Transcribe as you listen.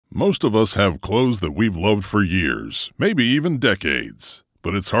Most of us have clothes that we've loved for years, maybe even decades.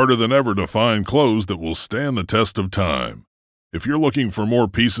 But it's harder than ever to find clothes that will stand the test of time. If you're looking for more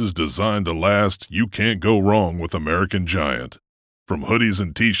pieces designed to last, you can't go wrong with American Giant. From hoodies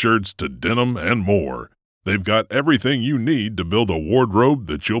and t-shirts to denim and more, they've got everything you need to build a wardrobe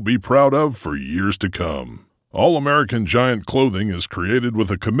that you'll be proud of for years to come. All American Giant clothing is created with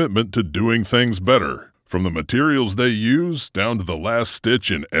a commitment to doing things better. From the materials they use down to the last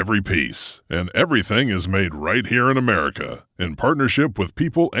stitch in every piece. And everything is made right here in America, in partnership with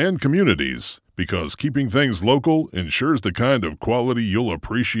people and communities, because keeping things local ensures the kind of quality you'll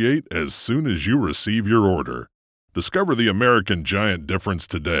appreciate as soon as you receive your order. Discover the American Giant difference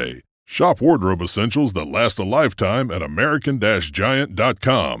today. Shop wardrobe essentials that last a lifetime at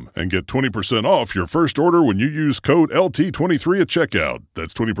American-Giant.com and get 20% off your first order when you use code LT23 at checkout.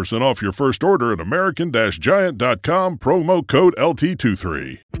 That's 20% off your first order at American-Giant.com, promo code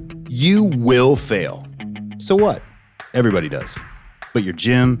LT23. You will fail. So what? Everybody does. But your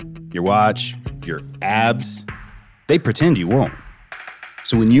gym, your watch, your abs, they pretend you won't.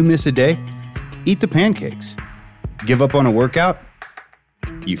 So when you miss a day, eat the pancakes. Give up on a workout?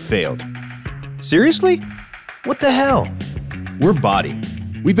 You failed. Seriously? What the hell? We're Body.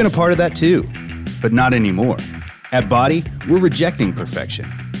 We've been a part of that too, but not anymore. At Body, we're rejecting perfection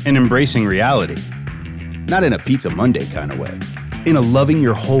and embracing reality. Not in a Pizza Monday kind of way, in a loving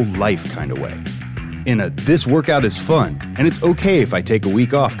your whole life kind of way. In a this workout is fun and it's okay if I take a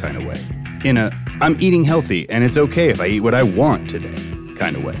week off kind of way. In a I'm eating healthy and it's okay if I eat what I want today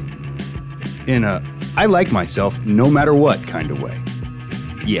kind of way. In a I like myself no matter what kind of way.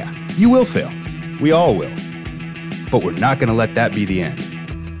 Yeah, you will fail. We all will. But we're not going to let that be the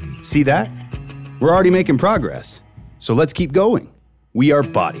end. See that? We're already making progress. So let's keep going. We are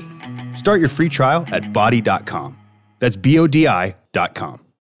Body. Start your free trial at body.com. That's BODI.com.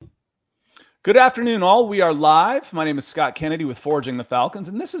 Good afternoon, all. We are live. My name is Scott Kennedy with Forging the Falcons,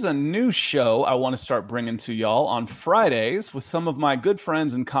 and this is a new show I want to start bringing to y'all on Fridays with some of my good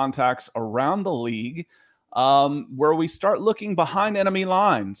friends and contacts around the league, where we start looking behind enemy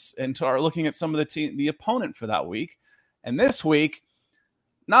lines and start looking at some of the opponent for that week. And this week,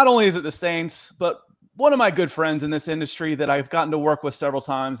 not only is it the Saints, but one of my good friends in this industry that I've gotten to work with several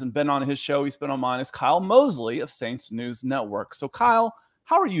times and been on his show, he's been on mine, is Kyle Mosley of Saints News Network. So Kyle,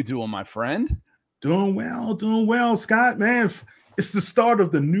 how are you doing, my friend? Doing well, Scott, man. It's the start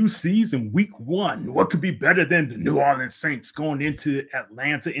of the new season, week 1. What could be better than the New Orleans Saints going into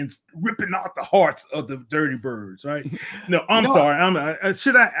Atlanta and ripping out the hearts of the Dirty Birds, right? No, I'm sorry. I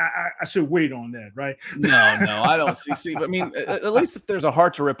should wait on that, right? No, I don't see. But I mean, at least if there's a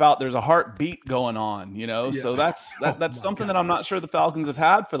heart to rip out, there's a heartbeat going on, you know? Yeah. So that's something that I'm not sure the Falcons have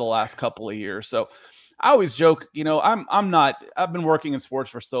had for the last couple of years. So I always joke, you know, I've been working in sports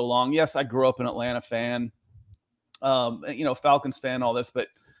for so long. Yes, I grew up an Atlanta fan. Falcons fan, all this, but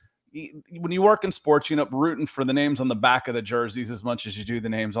when you work in sports, you end up rooting for the names on the back of the jerseys as much as you do the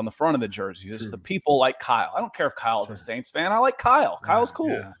names on the front of the jerseys. It's the people like Kyle. I don't care if Kyle is a Saints fan. I like Kyle. Kyle's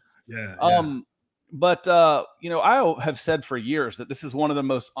cool. Yeah. But I have said for years that this is one of the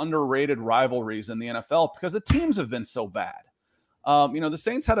most underrated rivalries in the NFL because the teams have been so bad. The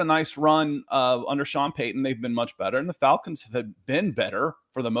Saints had a nice run under Sean Payton. They've been much better, and the Falcons have been better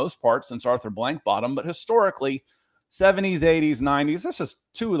for the most part since Arthur Blank bought them. But historically, 70s, 80s, 90s, this is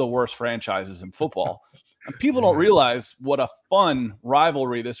two of the worst franchises in football. And people don't realize what a fun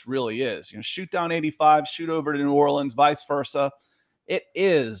rivalry this really is. You know, shoot down 85, shoot over to New Orleans, vice versa. It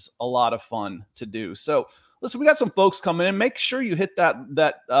is a lot of fun to do. So, listen, we got some folks coming in. Make sure you hit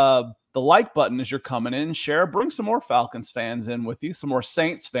the like button as you're coming in. Share. Bring some more Falcons fans in with you, some more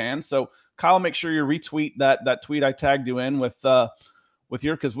Saints fans. So, Kyle, make sure you retweet that tweet I tagged you in with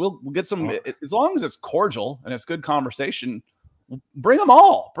your, because we'll get some, as long as it's cordial and it's good conversation, bring them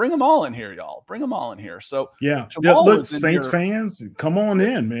all in here, y'all. Bring them all in here. So look, Saints fans, come on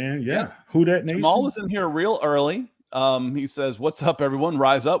in, man. Yeah. Who that nation? Jamal was in here real early. He says, "What's up, everyone?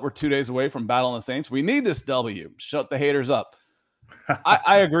 Rise up. We're 2 days away from battling the Saints. We need this W. Shut the haters up."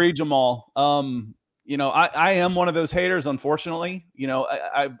 I agree, Jamal. I am one of those haters, unfortunately. You know,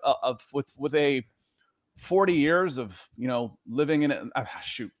 with a 40 years of, living in it.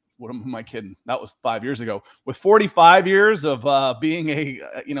 What am I kidding? That was 5 years ago. With 45 years of being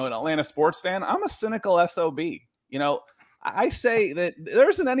an Atlanta sports fan, I'm a cynical SOB. I say that there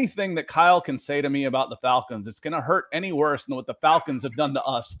isn't anything that Kyle can say to me about the Falcons it's going to hurt any worse than what the Falcons have done to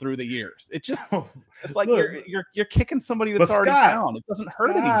us through the years. It's like Look, you're kicking somebody that's already down. It doesn't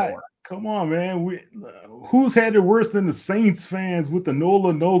hurt anymore. Come on, man. Who's had it worse than the Saints fans with the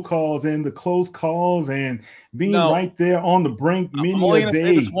no calls and the close calls and being right there on the brink many I'm only a going to day?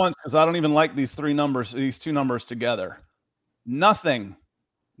 say this once because I don't even like these two numbers together. Nothing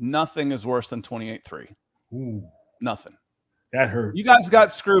is worse than 28-3. Ooh, nothing. That hurts. You guys got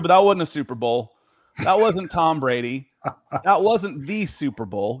screwed, but that wasn't a Super Bowl. That wasn't Tom Brady. That wasn't the Super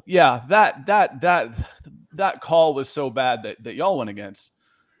Bowl. Yeah, that call was so bad that y'all went against.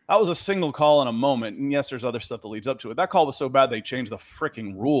 That was a single call in a moment. And yes, there's other stuff that leads up to it. That call was so bad they changed the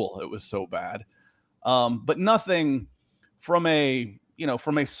freaking rule. It was so bad. But nothing from a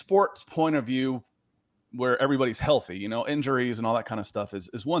sports point of view where everybody's healthy, injuries and all that kind of stuff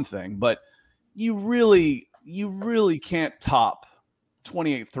is one thing. But you really can't top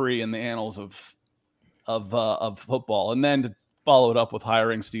 28-3 in the annals of football. And then to follow it up with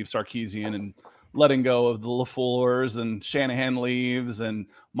hiring Steve Sarkisian and letting go of the LaFleurs, and Shanahan leaves and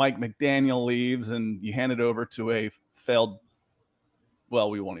Mike McDaniel leaves, and you hand it over to a failed. Well,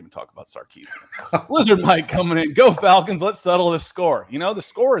 we won't even talk about Sarkisian. Lizard Mike coming in. Go Falcons. Let's settle this score. The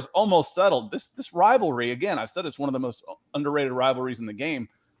score is almost settled. This rivalry, again, I've said it's one of the most underrated rivalries in the game.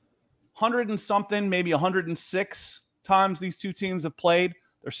 100 and something, maybe 106 times these two teams have played.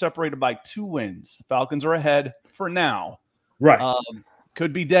 They're separated by 2 wins. The Falcons are ahead for now. Right.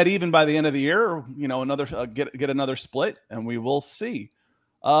 Could be dead even by the end of the year, or another get another split, and we will see.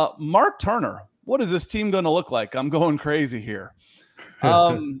 Mark Turner, what is this team going to look like? I'm going crazy here.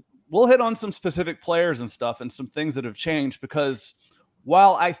 We'll hit on some specific players and stuff and some things that have changed, because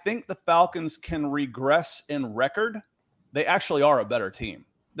while I think the Falcons can regress in record, they actually are a better team.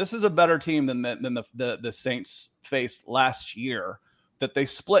 This is a better team than the Saints faced last year that they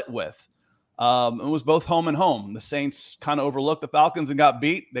split with. It was both home and home. The Saints kind of overlooked the Falcons and got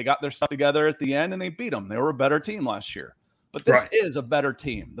beat. They got their stuff together at the end and they beat them. They were a better team last year. But this is a better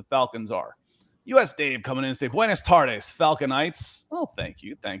team. The Falcons are. U.S. Dave coming in and saying, Buenas tardes, Falconites. Oh, thank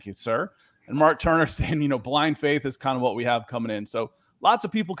you. Thank you, sir. And Mark Turner saying, blind faith is kind of what we have coming in. So lots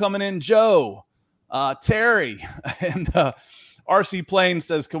of people coming in. Joe, Terry, and RC Plain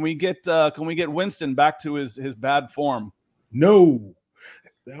says, can we get Winston back to his bad form? No,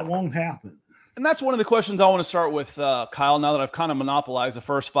 that won't happen. And that's one of the questions I want to start with, Kyle, now that I've kind of monopolized the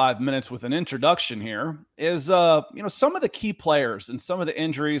first 5 minutes with an introduction here, is, some of the key players and some of the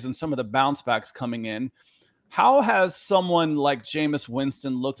injuries and some of the bounce backs coming in. How has someone like Jameis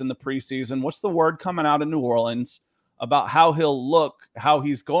Winston looked in the preseason? What's the word coming out of New Orleans about how he'll look, how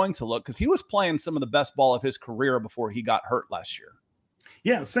he's going to look? Because he was playing some of the best ball of his career before he got hurt last year.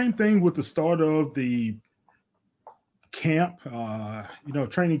 Yeah, same thing with the start of the camp,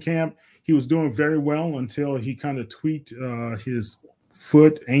 training camp. He was doing very well until he kind of tweaked his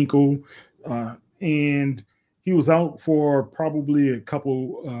foot, ankle, and he was out for probably a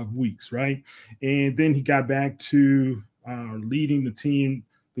couple of weeks, right? And then he got back to leading the team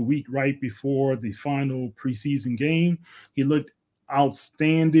the week right before the final preseason game. He looked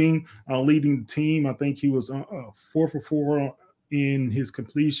outstanding leading the team. I think he was 4 for 4 in his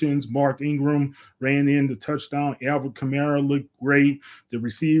completions. Mark Ingram ran in the touchdown. Alvin Kamara looked great. The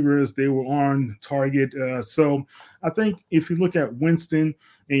receivers, they were on target. So I think if you look at Winston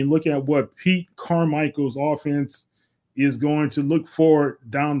and you look at what Pete Carmichael's offense is going to look for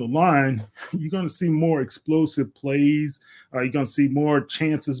down the line, you're going to see more explosive plays. You're going to see more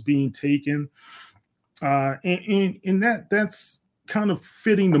chances being taken. And that's kind of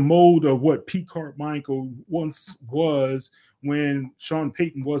fitting the mold of what Pete Carmichael once was when Sean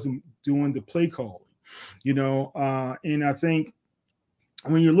Payton wasn't doing the play calling, and I think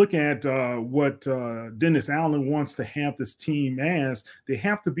when you look at what Dennis Allen wants to have this team as, they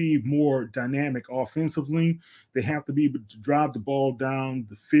have to be more dynamic offensively. They have to be able to drive the ball down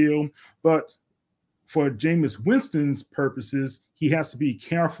the field. But for Jameis Winston's purposes, he has to be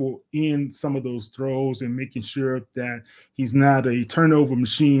careful in some of those throws and making sure that he's not a turnover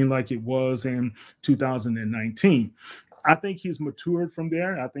machine like it was in 2019. I think he's matured from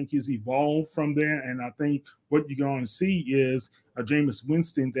there. I think he's evolved from there. And I think what you're going to see is a Jameis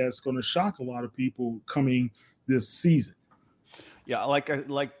Winston that's going to shock a lot of people coming this season. Yeah, like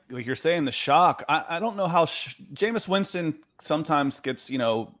you're saying, the shock. I don't know how Jameis Winston sometimes gets,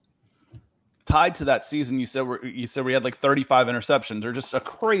 tied to that season. You said we had like 35 interceptions, or just a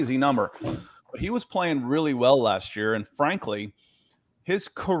crazy number. But he was playing really well last year. And frankly, his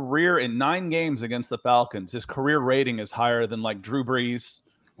career in 9 games against the Falcons, his career rating is higher than like Drew Brees,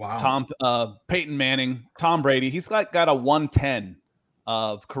 Wow. Peyton Manning, Tom Brady. He's got a 110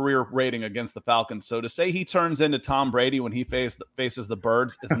 career rating against the Falcons. So to say he turns into Tom Brady when he faces the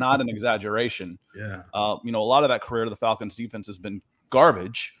Birds is not an exaggeration. Yeah. A lot of that career the Falcons defense has been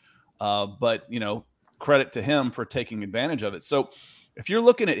garbage, but credit to him for taking advantage of it. So if you're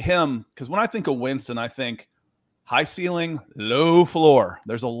looking at him, because when I think of Winston, I think high ceiling, low floor.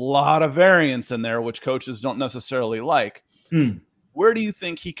 There's a lot of variance in there, which coaches don't necessarily like. Where do you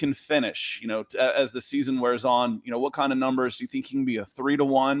think he can finish, as the season wears on? What kind of numbers do you think he can be? A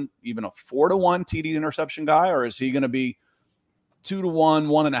 3-1, even a 4-1 TD interception guy? Or is he going to be 2-1,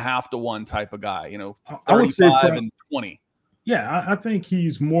 1.5-1 type of guy, 35 and 20? Yeah, I think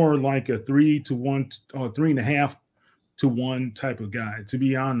he's more like a 3-1 or 3.5-1 type of guy, to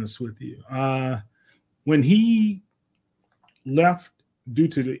be honest with you. When he left due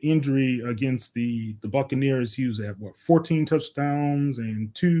to the injury against the Buccaneers, he was at 14 touchdowns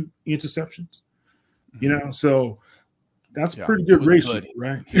and 2 interceptions. So that's a pretty good ratio,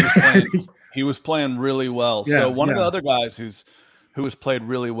 right? He was playing really well. Yeah, so one of the other guys who has played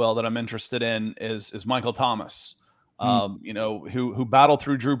really well that I'm interested in is Michael Thomas. Who battled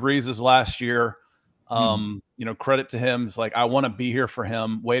through Drew Brees' last year. Credit to him. It's like, I want to be here for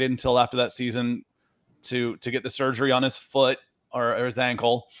him. Waited until after that season to get the surgery on his foot or his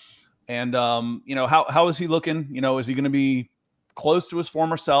ankle. And, how is he looking? Is he going to be close to his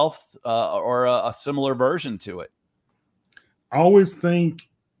former self or a similar version to it? I always think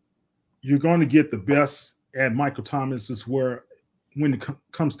you're going to get the best at Michael Thomas when it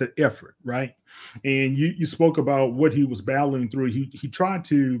comes to effort, right? And you spoke about what he was battling through. He tried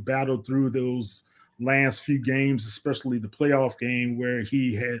to battle through those last few games, especially the playoff game where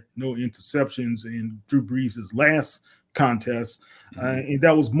he had no interceptions in Drew Brees' last contest. And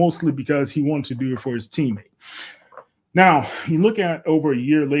that was mostly because he wanted to do it for his teammate. Now, you look at over a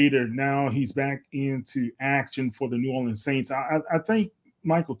year later, now he's back into action for the New Orleans Saints. I think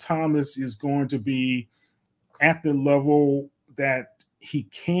Michael Thomas is going to be at the level that he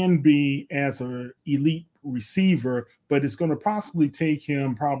can be as an elite receiver, but it's going to possibly take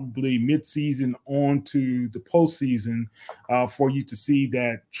him probably mid-season on to the postseason for you to see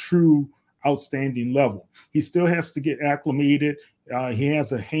that true outstanding level. He still has to get acclimated. He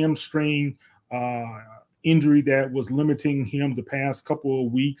has a hamstring injury that was limiting him the past couple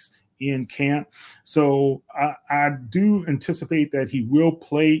of weeks in camp. So I do anticipate that he will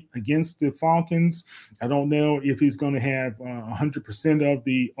play against the Falcons. I don't know if he's going to have 100% of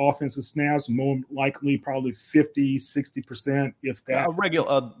the offensive snaps, more likely probably 50, 60%, if that.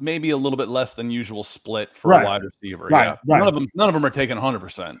 Maybe a little bit less than usual split for a wide receiver. Right. None of them are taking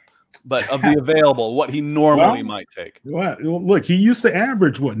 100%. But of the available, what he normally might take. Well, look, he used to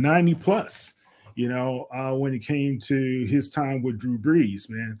average 90 plus, when it came to his time with Drew Brees,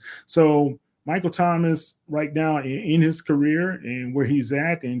 man. So Michael Thomas right now in his career and where he's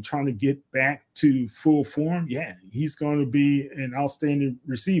at and trying to get back to full form, he's going to be an outstanding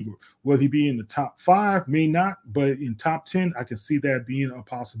receiver. Will he be in the top 5? May not, but in top 10, I can see that being a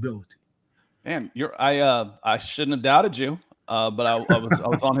possibility. Man, I shouldn't have doubted you. But I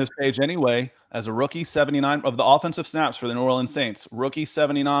was on his page anyway as a rookie, 79 of the offensive snaps for the New Orleans Saints. Rookie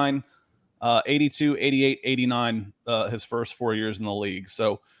 79, 82, 88, 89 his first 4 years in the league.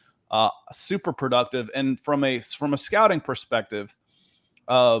 So super productive. And from a scouting perspective,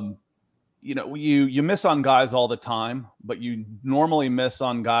 you miss on guys all the time, but you normally miss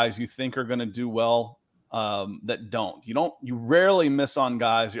on guys you think are going to do well that don't. You rarely miss on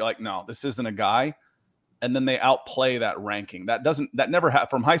guys you're like, no, this isn't a guy. And then they outplay that ranking. That never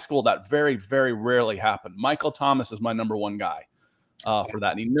happened from high school. That very, very rarely happened. Michael Thomas is my number one guy for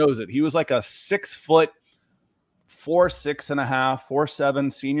that. And he knows it. He was like a 6 foot, 4'6.5",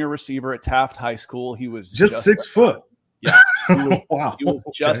 4'7" senior receiver at Taft High School. He was just 6 foot. Yeah. Wow. He was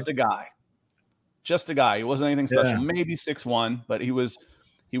just a guy. Just a guy. He wasn't anything special. Maybe 6'1", but he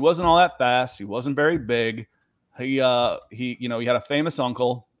wasn't all that fast. He wasn't very big. He had a famous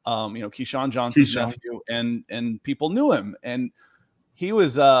uncle. Keyshawn Johnson's nephew, and people knew him, and he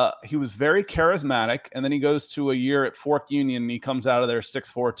was very charismatic. And then he goes to a year at Fork Union, and he comes out of there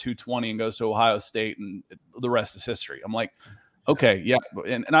 6'4", 220, and goes to Ohio State, and the rest is history. I'm like, okay, yeah,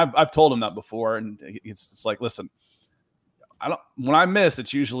 and I've told him that before, and it's like, listen, when I miss,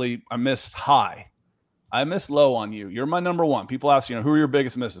 it's usually I miss high. I miss low on you. You're my number one. People ask, who are your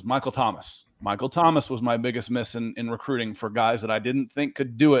biggest misses? Michael Thomas. Michael Thomas was my biggest miss in recruiting for guys that I didn't think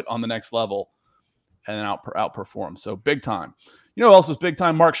could do it on the next level and then outperform. So big time. Who else is big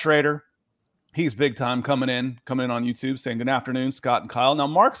time? Mark Schrader. He's big time coming in on YouTube saying good afternoon, Scott and Kyle. Now,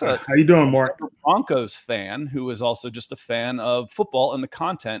 Mark's how you doing, Mark? Broncos fan who is also just a fan of football and the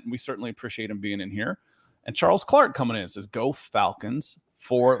content. And we certainly appreciate him being in here. And Charles Clark coming in and says, "Go Falcons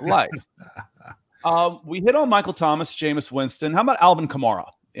for life." We hit on Michael Thomas, Jameis Winston. How about Alvin Kamara?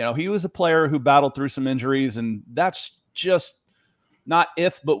 He was a player who battled through some injuries, and that's just not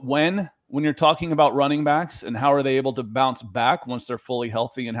if, but when you're talking about running backs and how are they able to bounce back once they're fully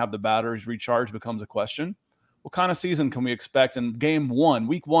healthy and have the batteries recharged becomes a question. What kind of season can we expect in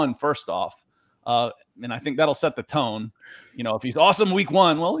week one, first off? And I think that'll set the tone. If he's awesome week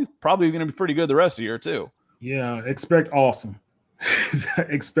one, well, he's probably going to be pretty good the rest of the year too. Yeah, expect awesome.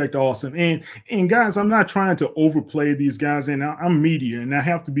 Expect awesome. And guys, I'm not trying to overplay these guys, and I'm media, and I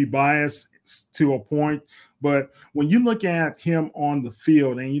have to be biased to a point. But when you look at him on the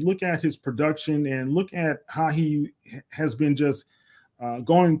field and you look at his production and look at how he has been just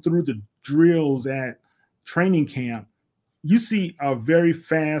going through the drills at training camp, you see a very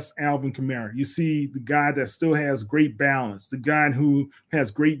fast Alvin Kamara. You see the guy that still has great balance, the guy who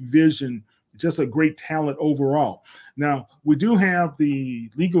has great vision, just a great talent overall. Now, we do have the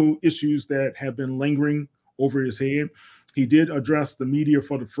legal issues that have been lingering over his head. He did address the media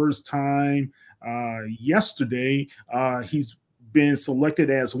for the first time yesterday. He's been selected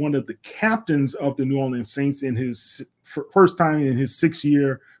as one of the captains of the New Orleans Saints in his first time in his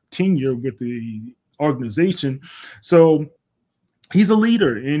 6-year tenure with the organization. So he's a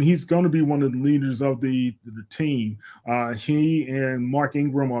leader, and he's going to be one of the leaders of the team. He and Mark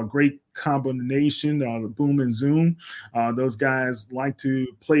Ingram are a great combination, the boom and zoom. Those guys like to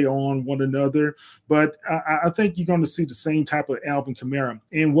play on one another. But I think you're going to see the same type of Alvin Kamara.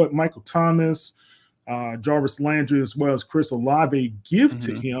 And what Michael Thomas, Jarvis Landry, as well as Chris Olave give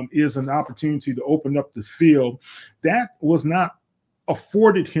to him is an opportunity to open up the field. That was not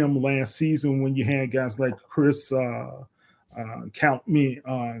afforded him last season when you had guys like Chris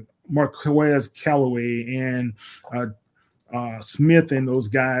Marquez Callaway and Smith and those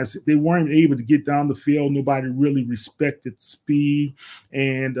guys. They weren't able to get down the field. Nobody really respected speed,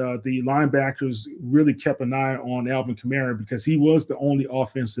 and the linebackers really kept an eye on Alvin Kamara because he was the only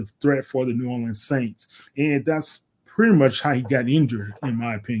offensive threat for the New Orleans Saints, and that's pretty much how he got injured, in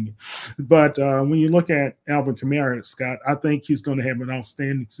my opinion. But when you look at Alvin Kamara, Scott, I think he's going to have an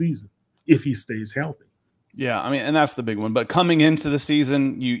outstanding season if he stays healthy. Yeah, I mean, and that's the big one. But coming into the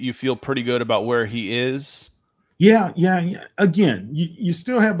season, you feel pretty good about where he is. Yeah. Again, you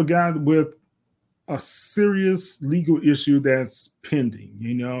still have a guy with a serious legal issue that's pending,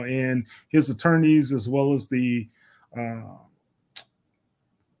 and his attorneys, as well as the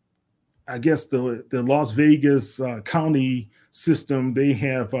Las Vegas county system, they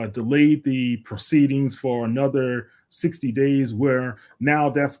have delayed the proceedings for another 60 days, where now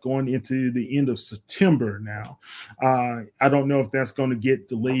that's going into the end of September now. I don't know if that's going to get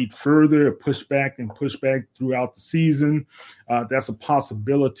delayed further or pushed back throughout the season. That's a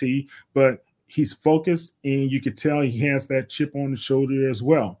possibility, but he's focused, and you could tell he has that chip on his shoulder as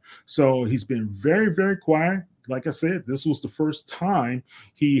well. So he's been very, very quiet. Like I said, this was the first time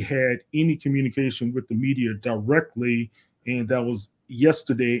he had any communication with the media directly, and that was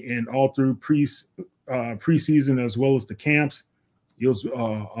yesterday, and all through preseason as well as the camps. It was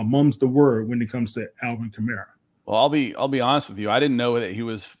a mum's the word when it comes to Alvin Kamara. Well, I'll be honest with you. I didn't know that he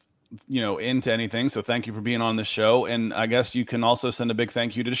was, into anything. So thank you for being on the show. And I guess you can also send a big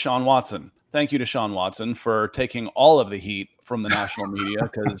thank you to Deshaun Watson. Thank you to Deshaun Watson for taking all of the heat from the national media,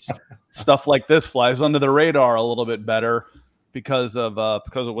 because stuff like this flies under the radar a little bit better because of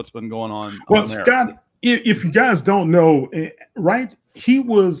what's been going on. Well, Scott, if you guys don't know, right, he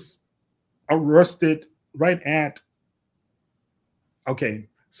was arrested right at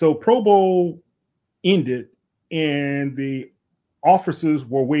so Pro Bowl ended and the officers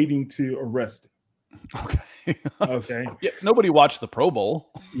were waiting to arrest him. Okay. Yeah, nobody watched the Pro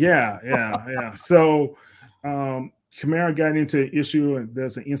Bowl. Yeah. So Kamara got into an issue, and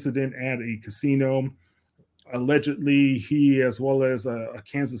there's an incident at a casino. Allegedly, he, as well as a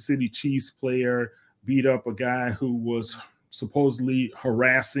Kansas City Chiefs player, beat up a guy who was supposedly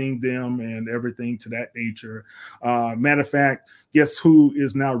harassing them and everything to that nature. Matter of fact, guess who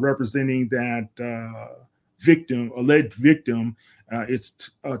is now representing that alleged victim?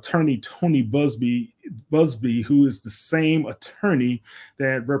 It's attorney Tony Busby, who is the same attorney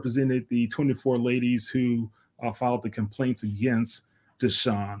that represented the 24 ladies who filed the complaints against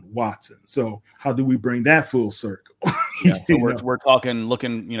Deshaun Watson. So how do we bring that full circle? Yeah, so we're talking,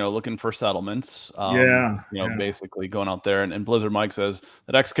 looking for settlements. Basically going out there, and Blizzard Mike says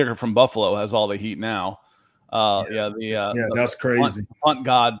that ex-kicker from Buffalo has all the heat now. That's crazy. Punt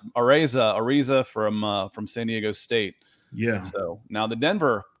god Ariza from San Diego State. Yeah. So now the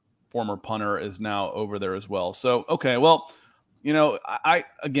Denver former punter, is now over there as well. So, okay, well, I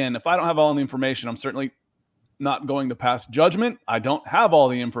again, if I don't have all the information, I'm certainly not going to pass judgment. I don't have all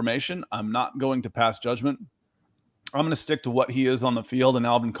the information. I'm not going to pass judgment. I'm going to stick to what he is on the field, and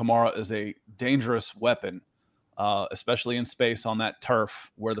Alvin Kamara is a dangerous weapon, especially in space on that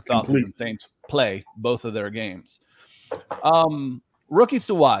turf where the Falcons and Saints play both of their games. Rookies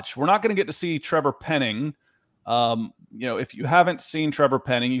to watch. We're not going to get to see Trevor Penning. If you haven't seen Trevor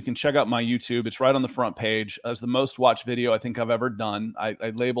Penning, you can check out my YouTube. It's right on the front page as the most watched video I think I've ever done.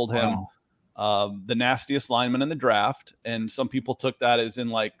 I labeled him the nastiest lineman in the draft, and some people took that as in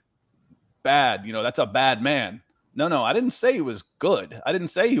like bad. That's a bad man. No, I didn't say he was good. I didn't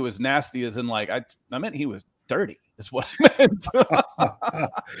say he was nasty as in like I meant he was dirty is what I meant.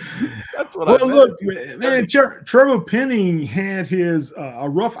 That's what I meant. Look, man, Trevor Penning had his a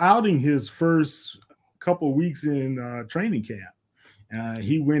rough outing his first couple of weeks in training camp.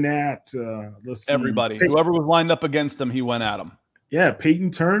 He went at everybody. Whoever was lined up against him, he went at him. Yeah,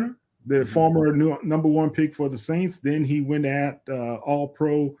 Peyton Turner, the former number one pick for the Saints. Then he went at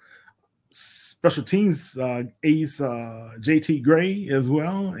All-Pro special teams ace JT Gray as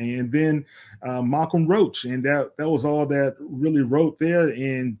well, and then Malcolm Roach, and that was all that really wrote there.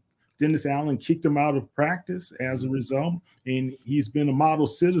 And Dennis Allen kicked him out of practice as a result, and he's been a model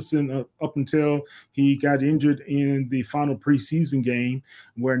citizen up until he got injured in the final preseason game,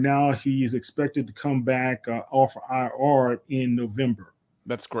 where now he is expected to come back off IR in November.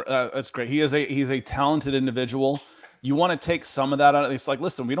 That's great. That's great. He's a talented individual. You want to take some of that out. It's like,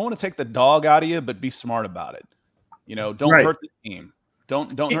 listen, we don't want to take the dog out of you, but be smart about it. Don't hurt the team.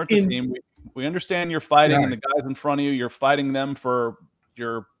 Don't hurt the team. We understand you're fighting, and the guys in front of you, you're fighting them for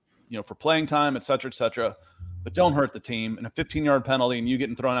your, for playing time, et cetera, but don't hurt the team. And a 15-yard penalty and you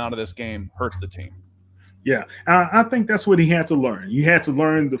getting thrown out of this game hurts the team. Yeah, I think that's what he had to learn. You had to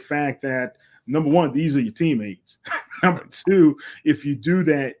learn the fact that, number one, these are your teammates. Number two, if you do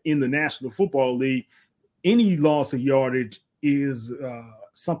that in the National Football League, any loss of yardage is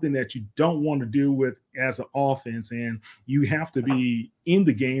something that you don't want to deal with as an offense, and you have to be in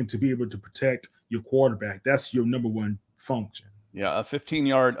the game to be able to protect your quarterback. That's your number one function. Yeah, a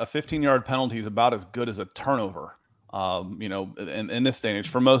 15-yard penalty is about as good as a turnover, in this day and age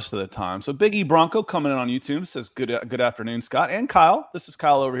for most of the time. So Big E Bronco coming in on YouTube says, good afternoon, Scott and Kyle. This is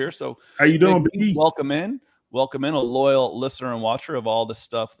Kyle over here. So how you doing, Big E? Welcome in, a loyal listener and watcher of all the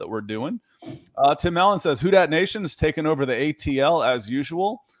stuff that we're doing. Tim Allen says, Who Dat Nation is taking over the ATL as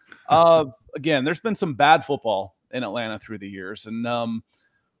usual. Again, there's been some bad football in Atlanta through the years. And,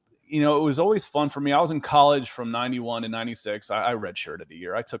 it was always fun for me. I was in college from 91 to 96. I redshirted a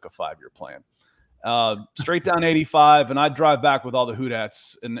year. I took a 5-year plan. Straight down 85, and I'd drive back with all the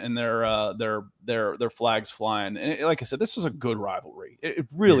Hoodats and their flags flying. And like I said, this is a good rivalry. It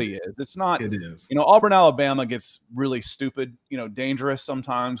really is. It's not. It is. Auburn, Alabama gets really stupid. Dangerous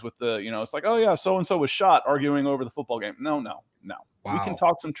sometimes with the. It's like, oh yeah, so and so was shot arguing over the football game. No. Wow. We can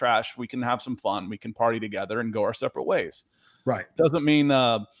talk some trash. We can have some fun. We can party together and go our separate ways. Right. Doesn't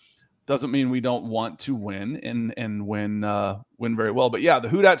mean we don't want to win and win very well. But yeah, the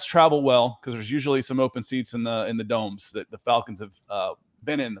Hoodats travel well because there's usually some open seats in the domes that the Falcons have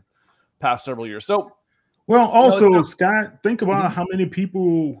been in the past several years. So, well, also Scott, think about how many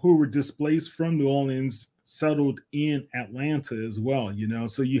people who were displaced from New Orleans settled in Atlanta as well.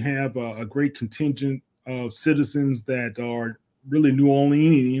 So you have a great contingent of citizens that are really New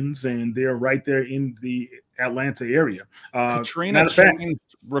Orleanians, and they're right there in the Atlanta area. Katrina changed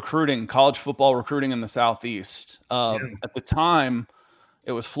college football recruiting in the Southeast. At the time,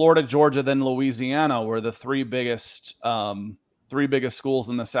 it was Florida, Georgia, then Louisiana were the three biggest schools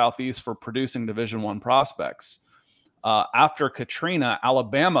in the Southeast for producing Division I prospects. After Katrina,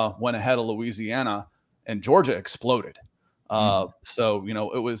 Alabama went ahead of Louisiana, and Georgia exploded. So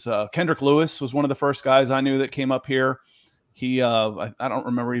it was Kendrick Lewis was one of the first guys I knew that came up here. He, I don't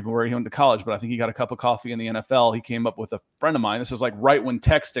remember even where he went to college, but I think he got a cup of coffee in the NFL. He came up with a friend of mine. This is like right when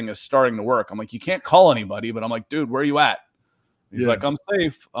texting is starting to work. I'm like, you can't call anybody, but I'm like, dude, where are you at? He's like, I'm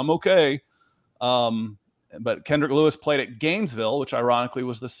safe. I'm okay. But Kendrick Lewis played at Gainesville, which ironically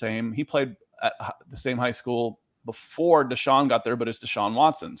was the same. He played at the same high school before Deshaun got there, but it's Deshaun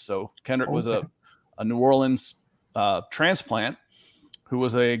Watson. So Kendrick was a New Orleans transplant who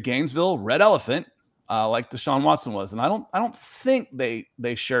was a Gainesville Red Elephant. Like Deshaun Watson was, and I don't think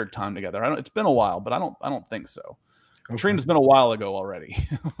they shared time together. It's been a while, but I don't think so. Katrina's been a while ago already.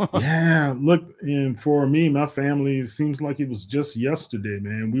 Yeah, look, and for me, my family, it seems like it was just yesterday,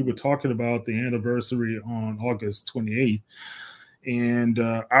 man. We were talking about the anniversary on August 28th, and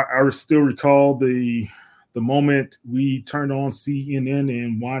I still recall the the moment we turned on CNN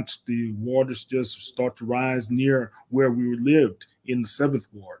and watched the waters just start to rise near where we lived in the 7th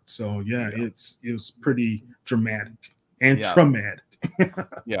Ward. So it was pretty dramatic and traumatic.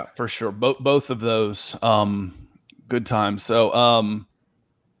 Yeah, for sure. Both of those good times. So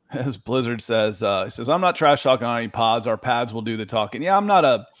as Blizzard says, he says, I'm not trash talking on any pods. Our pads will do the talking. Yeah,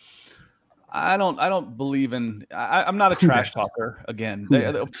 I don't believe in. I'm not a trash talker. Again,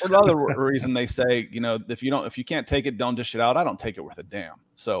 for another reason, they say, if you can't take it, don't dish it out. I don't take it worth a damn.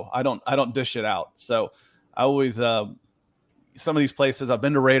 So I don't dish it out. So I always some of these places. I've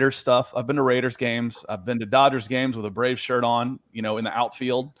been to Raiders stuff. I've been to Raiders games. I've been to Dodgers games with a Braves shirt on. In the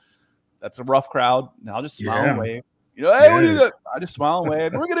outfield. That's a rough crowd. And I'll just smile and wave. Hey, what are you doing? I just smile and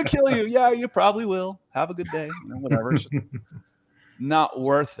wave. We're gonna kill you. Yeah, you probably will. Have a good day. Whatever. It's just not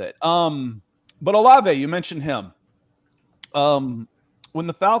worth it. But Olave, you mentioned him. When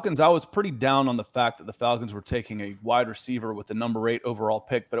the Falcons, I was pretty down on the fact that the Falcons were taking a wide receiver with the number 8 overall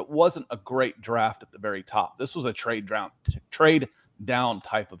pick, but it wasn't a great draft at the very top. This was a trade down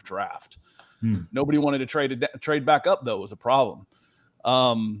type of draft. Nobody wanted to trade back up, though, was a problem.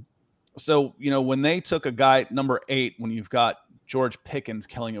 So, when they took a guy number 8, when you've got George Pickens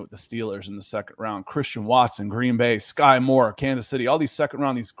killing it with the Steelers in the 2nd round, Christian Watson, Green Bay, Sky Moore, Kansas City, all these 2nd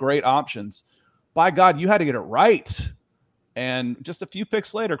round, these great options. By God, you had to get it right. And just a few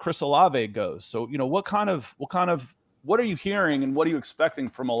picks later, Chris Olave goes. So, what are you hearing and what are you expecting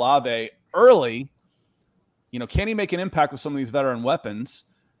from Olave early? Can he make an impact with some of these veteran weapons?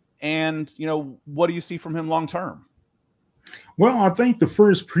 And, what do you see from him long term? Well, I think the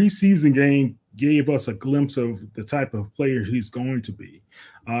first preseason game gave us a glimpse of the type of player he's going to be.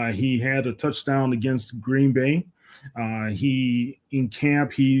 He had a touchdown against Green Bay. In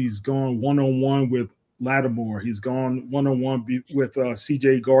camp, he's gone one-on-one with Lattimore. He's gone one-on-one with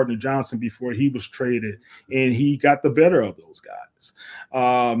C.J. Gardner-Johnson before he was traded, and he got the better of those guys.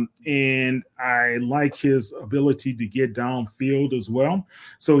 And I like his ability to get downfield as well.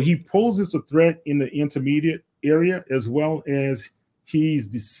 So he poses a threat in the intermediate area, as well as he's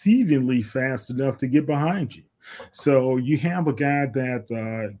deceivingly fast enough to get behind you. So you have a guy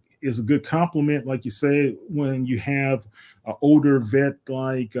that is a good compliment, like you say, when you have an older vet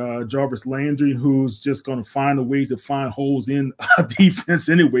like Jarvis Landry, who's just going to find a way to find holes in a defense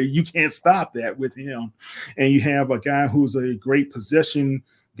anyway. You can't stop that with him. And you have a guy who's a great possession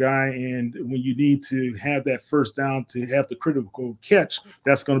guy, and when you need to have that first down to have the critical catch,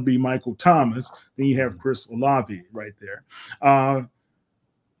 that's going to be Michael Thomas. Then you have Chris Olave right there.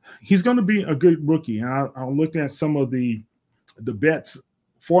 He's going to be a good rookie. I'll look at some of the bets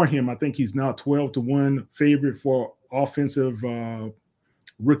for him. I think he's now 12-1 favorite for offensive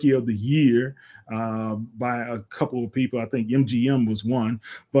rookie of the year by a couple of people. I think MGM was one.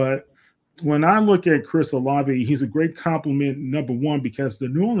 But when I look at Chris Olave, he's a great compliment, number one, because the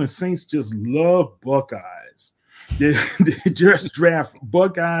New Orleans Saints just love Buckeyes. They just draft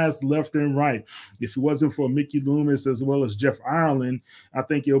Buckeyes left and right. If it wasn't for Mickey Loomis as well as Jeff Ireland, I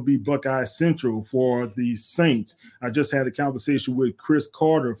think it'll be Buckeye Central for the Saints. I just had a conversation with Chris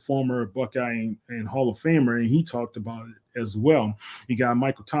Carter, former Buckeye and Hall of Famer, and he talked about it as well. You got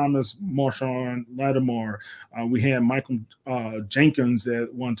Michael Thomas, Marshawn Lattimore. We had Michael Jenkins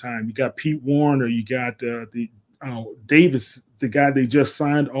at one time. You got Pete Warner. You got Davis, the guy they just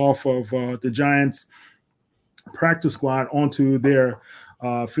signed off of the Giants practice squad onto their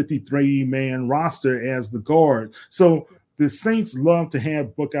 53-man roster as the guard. So the Saints love to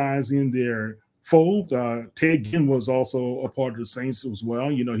have Buckeyes in their fold. Ted Ginn was also a part of the Saints as well.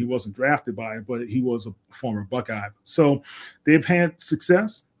 He wasn't drafted by it, but he was a former Buckeye. So they've had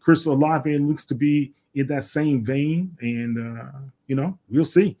success. Chris Olave looks to be in that same vein, and we'll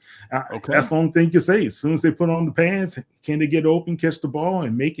see. Okay. That's the only thing you can say. As soon as they put on the pads, can they get open, catch the ball,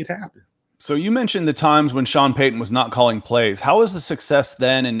 and make it happen? So you mentioned the times when Sean Payton was not calling plays. How was the success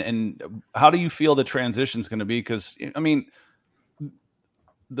then, and how do you feel the transition is going to be? Because,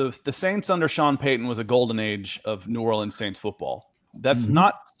 the Saints under Sean Payton was a golden age of New Orleans Saints football. That's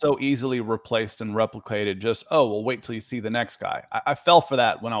not so easily replaced and replicated. Just, wait till you see the next guy. I fell for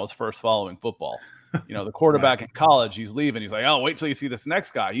that when I was first following football. The quarterback in college, he's leaving. He's like, wait till you see this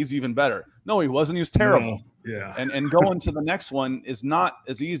next guy. He's even better. No, he wasn't. He was terrible. No. Yeah. And going to the next one is not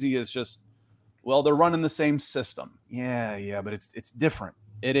as easy as just, they're running the same system. Yeah, but it's different.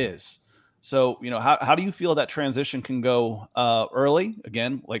 It is. So, how do you feel that transition can go early,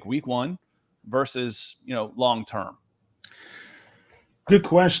 again, like week one, versus, long term? Good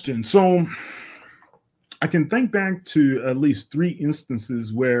question. So I can think back to at least 3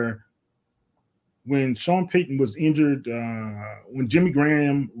 instances where when Sean Payton was injured, when Jimmy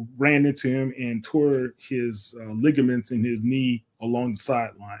Graham ran into him and tore his ligaments in his knee along the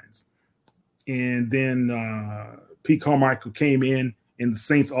sidelines. And then Pete Carmichael came in, and the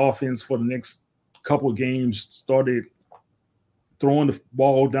Saints offense for the next couple of games started throwing the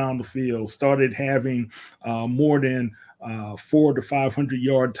ball down the field, started having more than 400 to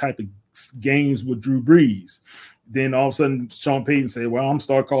 500-yard type of games with Drew Brees. Then all of a sudden, Sean Payton said, well, I'm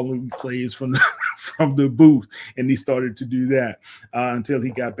start calling plays from the booth. And he started to do that until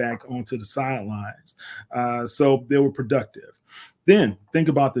he got back onto the sidelines. So they were productive. Then think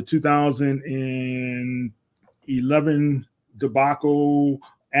about the 2011 debacle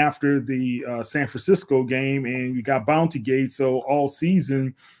after the San Francisco game, and you got Bounty Gate. So all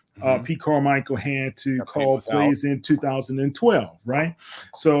season, Pete Carmichael had to call plays in 2012, right?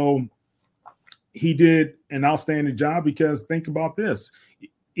 So he did an outstanding job, because think about this.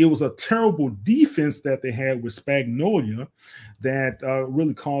 It was a terrible defense that they had with Spagnuolo that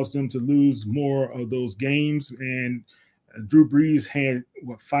really caused them to lose more of those games. And Drew Brees had,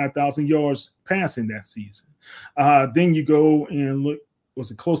 5,000 yards passing that season. Then you go and look,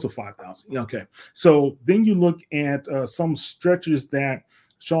 was it close to 5,000? Okay. So then you look at some stretches that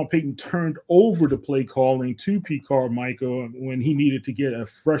Sean Payton turned over the play calling to Pete Carmichael when he needed to get a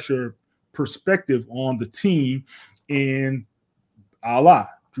fresher perspective on the team. And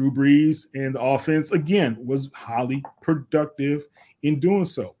Drew Brees and the offense, again, was highly productive in doing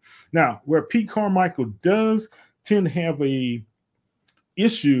so. Now, where Pete Carmichael does tend to have a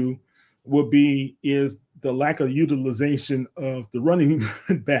issue is the lack of utilization of the running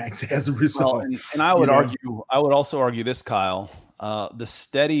backs as a result. Well, and I would also argue this, Kyle. The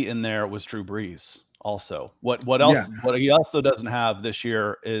steady in there was Drew Brees. Also, what he also doesn't have this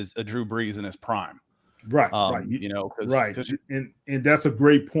year is a Drew Brees in his prime. Right. And that's a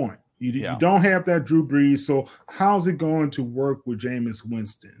great point. You don't have that Drew Brees. So how's it going to work with Jameis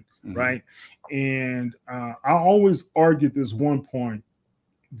Winston? Mm-hmm. Right. And I always argued this one point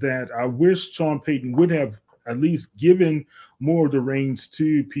that I wish Sean Payton would have at least given more of the reins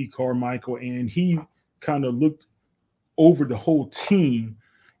to Pete Carmichael, and he kind of looked over the whole team.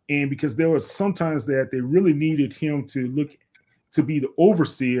 And because there was sometimes that they really needed him to look to be the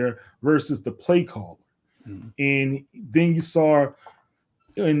overseer versus the play caller. Mm-hmm. And then you saw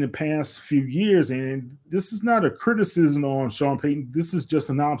in the past few years, and this is not a criticism on Sean Payton, this is just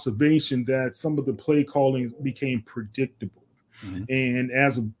an observation that some of the play calling became predictable. Mm-hmm. And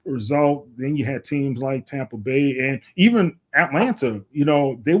as a result, then you had teams like Tampa Bay and even Atlanta,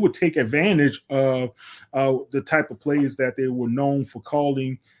 they would take advantage of the type of plays that they were known for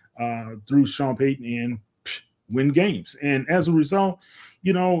calling through Sean Payton and win games. And as a result,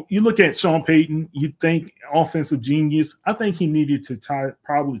 you look at Sean Payton, you think offensive genius. I think he needed to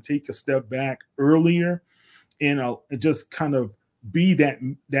probably take a step back earlier and just kind of be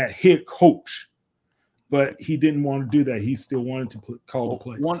that head coach. But he didn't want to do that. He still wanted to call the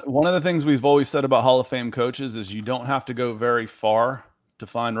plays. One of the things we've always said about Hall of Fame coaches is you don't have to go very far to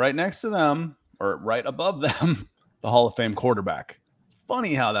find right next to them or right above them the Hall of Fame quarterback. It's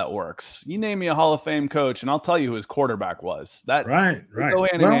funny how that works. You name me a Hall of Fame coach, and I'll tell you who his quarterback was. That right. Go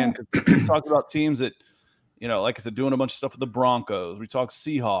hand in hand. We talk about teams that, like I said, doing a bunch of stuff with the Broncos. We talk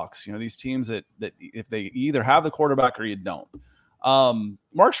Seahawks. These teams that if they either have the quarterback or you don't.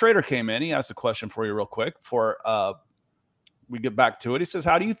 Mark Schrader came in. He asked a question for you real quick before we get back to it. He says,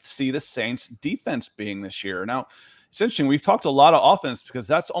 how do you see the Saints defense being this year? Now, it's interesting. We've talked a lot of offense because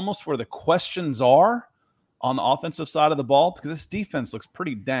that's almost where the questions are on the offensive side of the ball, because this defense looks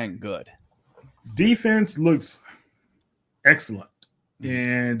pretty dang good. Defense looks excellent.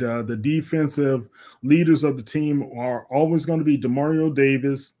 And the defensive leaders of the team are always going to be Demario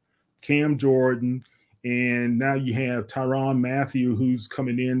Davis, Cam Jordan, and now you have Tyrann Mathieu, who's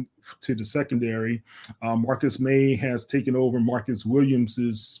coming in to the secondary. Marcus May has taken over Marcus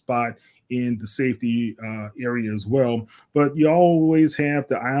Williams's spot in the safety area as well. But you always have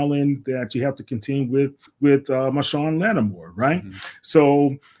the island that you have to contend with Marshawn Lattimore, right? Mm-hmm.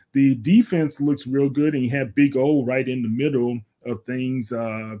 So the defense looks real good, and you have Big O right in the middle of things,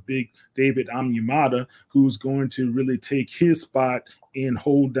 big David Onyemata, who's going to really take his spot and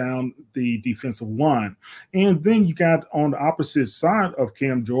hold down the defensive line. And then you got on the opposite side of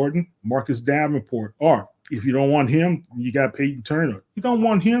Cam Jordan, Marcus Davenport. Or if you don't want him, you got Peyton Turner. You don't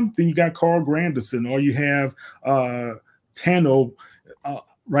want him, then you got Carl Granderson, or you have Tano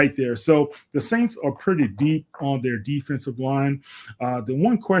right there. So the Saints are pretty deep on their defensive line. The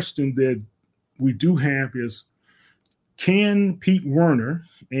one question that we do have is, can Pete Werner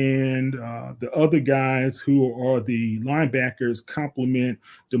and the other guys who are the linebackers complement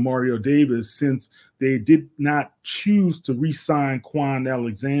Demario Davis, since they did not choose to re-sign Quan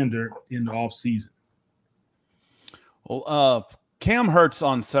Alexander in the offseason? Well, Cam hurts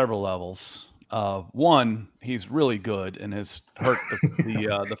on several levels. One, he's really good and has hurt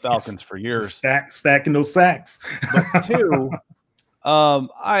the Falcons for years. Stacking those sacks. But two,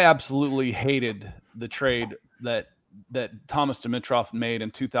 I absolutely hated the trade that Thomas Dimitroff made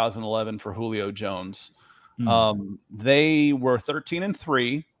in 2011 for Julio Jones. They were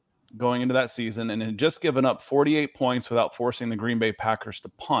 13-3 going into that season and had just given up 48 points without forcing the Green Bay Packers to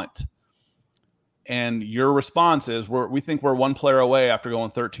punt. And your response is, we think we're one player away after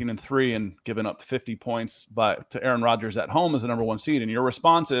going 13-3 and giving up 50 points to Aaron Rodgers at home as the number 1 seed. And your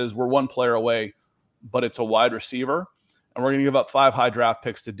response is, we're one player away, but it's a wide receiver, and we're going to give up 5 high draft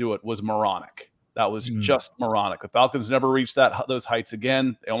picks to do it, was moronic. That was just moronic. The Falcons never reached those heights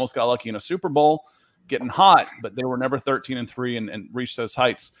again. They almost got lucky in a Super Bowl, getting hot, but they were never 13-3 and reached those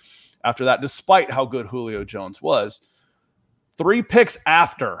heights after that, despite how good Julio Jones was. 3 picks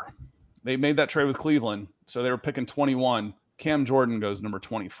after they made that trade with Cleveland, so they were picking 21. Cam Jordan goes number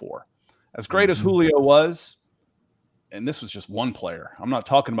 24. As great as Julio was, and this was just one player. I'm not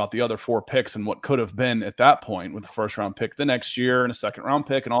talking about the other 4 picks and what could have been at that point with the first-round pick the next year and a second-round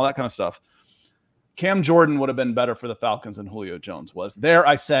pick and all that kind of stuff. Cam Jordan would have been better for the Falcons than Julio Jones was. There,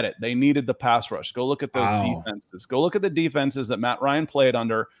 I said it. They needed the pass rush. Go look at those defenses. Go look at the defenses that Matt Ryan played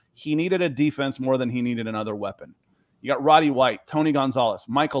under. He needed a defense more than he needed another weapon. You got Roddy White, Tony Gonzalez,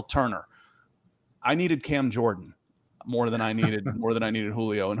 Michael Turner. I needed Cam Jordan more than I needed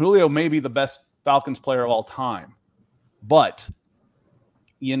Julio. And Julio may be the best Falcons player of all time, but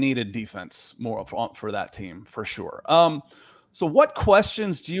you needed defense more for that team for sure. So what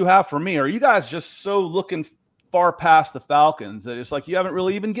questions do you have for me? Are you guys just so looking far past the Falcons that it's like you haven't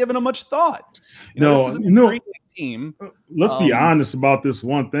really even given them much thought? Team. Let's be honest about this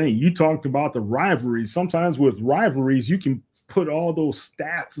one thing. You talked about the rivalries. Sometimes with rivalries, you can put all those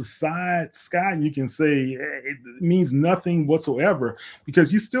stats aside, Scott, and you can say it means nothing whatsoever,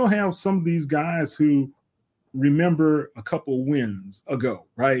 because you still have some of these guys who remember a couple wins ago,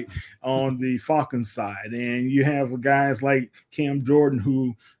 right, on the Falcons side. And you have guys like Cam Jordan,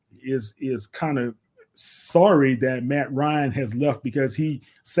 who is kind of sorry that Matt Ryan has left, because he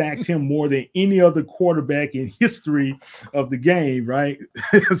sacked him more than any other quarterback in history of the game, right?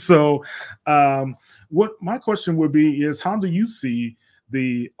 So what my question would be is, how do you see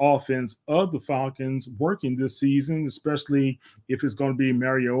the offense of the Falcons working this season, especially if it's going to be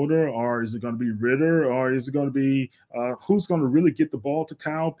Mariota, or is it going to be Ritter, or is it going to be who's going to really get the ball to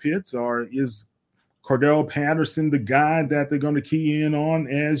Kyle Pitts, or is Cordell Patterson the guy that they're going to key in on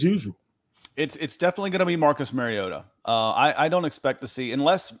as usual? It's definitely going to be Marcus Mariota. I don't expect to see,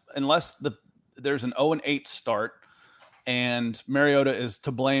 unless there's an 0-8 start and Mariota is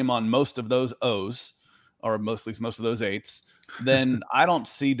to blame on most of those O's, or most of those 8s, then I don't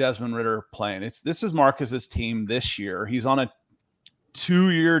see Desmond Ritter playing. This is Marcus's team this year. He's on a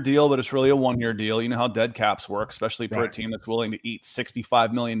 2-year deal, but it's really a 1-year deal. You know how dead caps work, especially for a team that's willing to eat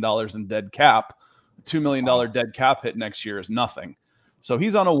 $65 million in dead cap. A $2 million dead cap hit next year is nothing. So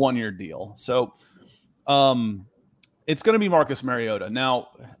he's on a 1-year deal. So it's going to be Marcus Mariota. Now,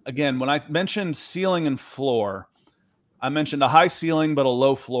 again, when I mentioned ceiling and floor, I mentioned a high ceiling but a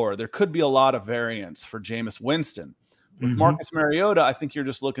low floor. There could be a lot of variance for Jameis Winston. With Marcus Mariota, I think you're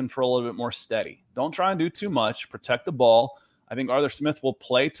just looking for a little bit more steady. Don't try and do too much. Protect the ball. I think Arthur Smith will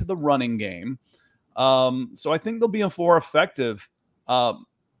play to the running game. So I think they'll be more effective. I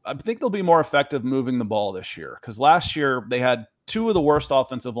think they'll be more effective moving the ball this year, because last year they had 2 of the worst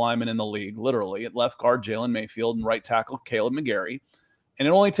offensive linemen in the league, literally, at left guard Jalen Mayfield and right tackle Caleb McGarry. And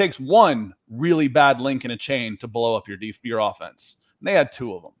it only takes one really bad link in a chain to blow up your offense. And they had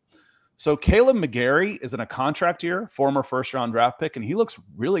 2 of them. So Caleb McGarry is in a contract year, former first-round draft pick, and he looks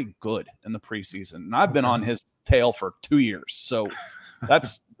really good in the preseason. And I've been on his tail for 2 years. So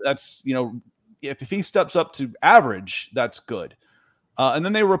that's if he steps up to average, that's good. And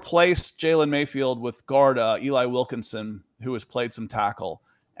then they replaced Jalen Mayfield with guard Eli Wilkinson, who has played some tackle,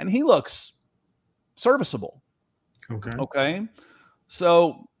 and he looks serviceable. Okay.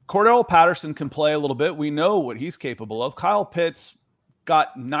 So Cordell Patterson can play a little bit. We know what he's capable of. Kyle Pitts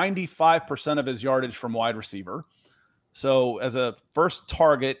got 95% of his yardage from wide receiver. So as a first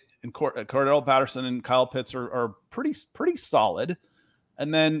target, Cordell Patterson and Kyle Pitts are pretty solid.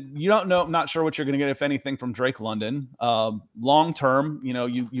 And then I'm not sure what you're going to get, if anything, from Drake London. Long term,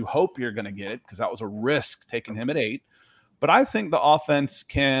 you hope you're going to get it, because that was a risk taking him at 8. But I think the offense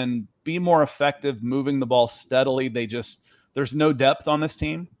can be more effective moving the ball steadily. There's no depth on this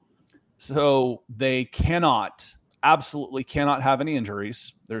team. So they absolutely cannot have any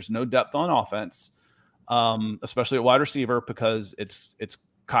injuries. There's no depth on offense, especially at wide receiver, because it's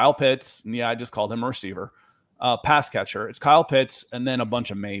Kyle Pitts. And yeah, I just called him a receiver, pass catcher. It's Kyle Pitts and then a bunch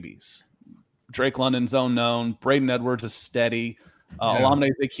of maybes. Drake London's unknown. Braden Edwards is steady.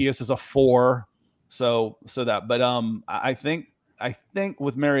 Olamide Zaccheaus is a 4. So that, but I think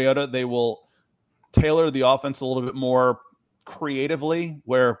with Mariota, they will tailor the offense a little bit more creatively,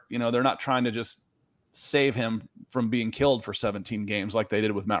 where, they're not trying to just save him from being killed for 17 games like they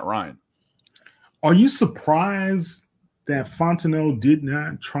did with Matt Ryan. Are you surprised that Fontenot did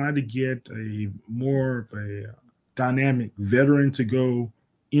not try to get a more of a dynamic veteran to go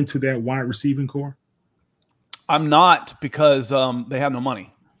into that wide receiving core? I'm not, because they have no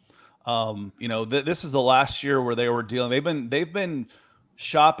money. This is the last year where they were dealing. They've been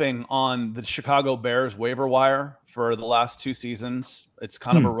shopping on the Chicago Bears waiver wire for the last 2 seasons. It's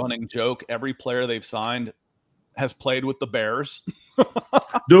kind of a running joke. Every player they've signed has played with the Bears.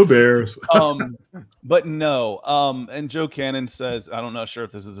 No Bears. But no. And Joe Cannon says, I don't know, sure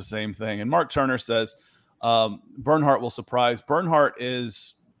if this is the same thing. And Mark Turner says, Bernhardt will surprise. Bernhardt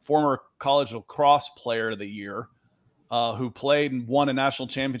is former college lacrosse player of the year, who played and won a national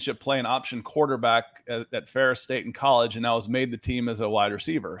championship playing option quarterback at Ferris State in college, and now has made the team as a wide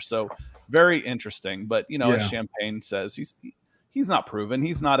receiver. So very interesting. But, as Champagne says, he's not proven.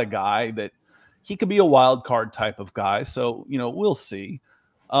 He's not a guy that he could be a wild card type of guy. So, we'll see.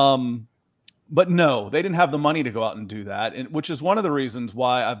 But no, they didn't have the money to go out and do that, which is one of the reasons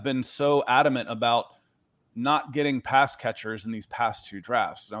why I've been so adamant about not getting pass catchers in these past 2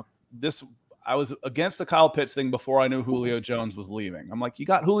 drafts. Now, I was against the Kyle Pitts thing before I knew Julio Jones was leaving. I'm like, you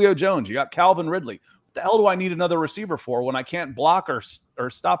got Julio Jones, you got Calvin Ridley. What the hell do I need another receiver for when I can't block or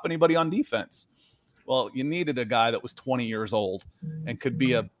stop anybody on defense? Well, you needed a guy that was 20 years old and could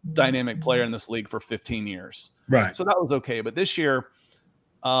be a dynamic player in this league for 15 years. Right. So that was okay. But this year,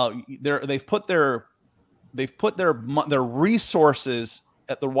 they've put their resources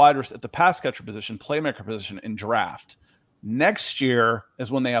at the pass catcher position, playmaker position in draft. Next year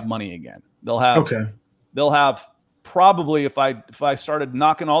is when they have money again. They'll have probably, if I started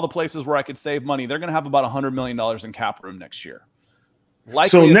knocking all the places where I could save money, they're going to have about $100 million in cap room next year.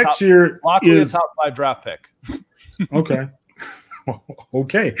 Likely next year is a top 5 draft pick. Okay.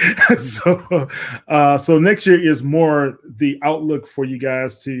 Okay. So next year is more the outlook for you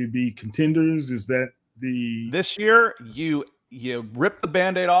guys to be contenders. Is that this year you rip the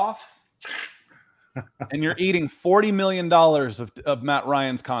Band-Aid off and you're eating $40 million of Matt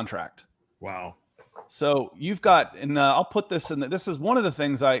Ryan's contract. Wow. So you've got, and I'll put this in. This is one of the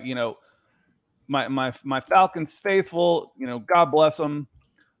things my Falcons faithful, God bless them.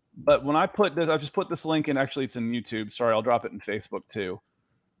 But when I put this, I just put this link in. Actually, it's in YouTube. Sorry, I'll drop it in Facebook too.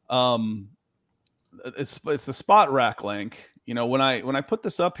 It's the Spot Rack link. When I put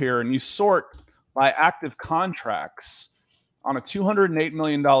this up here and you sort by active contracts on a $208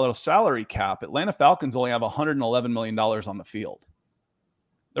 million salary cap, Atlanta Falcons only have $111 million on the field.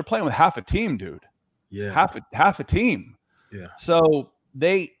 They're playing with half a team, dude. Yeah. Half a team. Yeah. So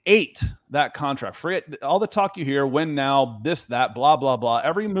they ate that contract. Forget all the talk you hear, win now, this, that, blah, blah, blah.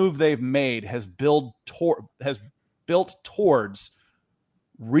 Every move they've made has built towards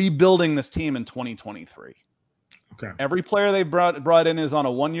rebuilding this team in 2023. Okay. Every player they brought in is on a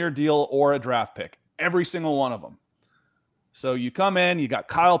 1-year deal or a draft pick. Every single one of them. So you come in, you got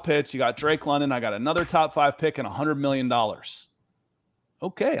Kyle Pitts, you got Drake London, I got another top 5 pick and $100 million.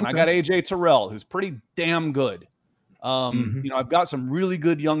 Okay. And I got AJ Terrell, who's pretty damn good. I've got some really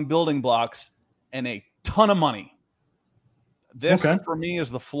good young building blocks and a ton of money. This for me is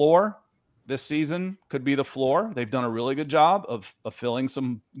the floor. This season could be the floor. They've done a really good job of filling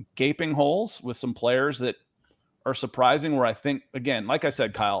some gaping holes with some players that are surprising, where I think, again, like I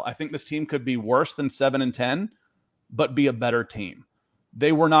said, Kyle, I think this team could be worse than 7-10, but be a better team.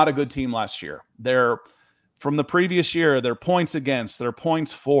 They were not a good team last year. From the previous year, their points against, their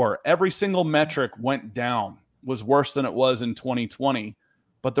points for, every single metric went down, was worse than it was in 2020,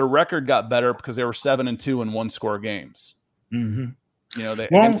 but their record got better because they were 7-2 in 1-score games. Mm-hmm.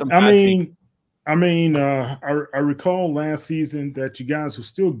 I recall last season that you guys were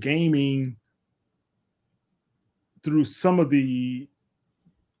still gaming through some of the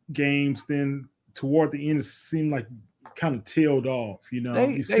games. Then toward the end, it seemed like kind of tailed off.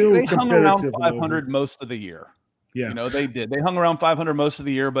 They hung around 500 most of the year. Yeah, they did. They hung around 500 most of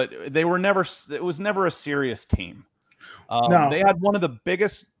the year, but they were never. It was never a serious team. They had one of the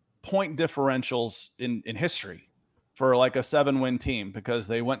biggest point differentials in history for like a 7-win team because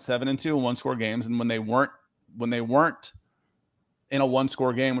they went 7-2 in one-score games, and when they weren't in a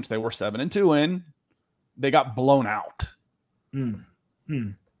one-score game, which they were 7-2 in, they got blown out.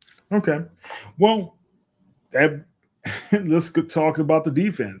 Okay, well, let's talk about the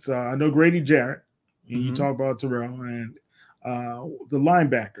defense. I know Grady Jarrett, and you talk about Terrell and the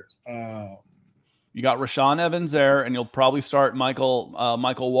linebackers. You got Rashaan Evans there, and you'll probably start Michael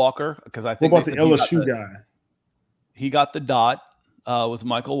Walker because I think. What about the LSU guy? He got the dot with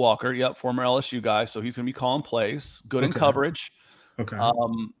Michael Walker. Yep, former LSU guy, so he's going to be calling plays. Good in coverage. Okay.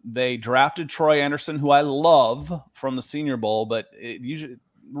 They drafted Troy Anderson, who I love from the Senior Bowl, but usually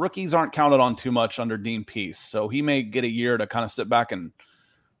rookies aren't counted on too much under Dean Pease, so he may get a year to kind of sit back and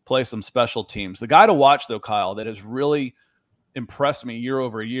play some special teams. The guy to watch, though, Kyle, that has really impressed me year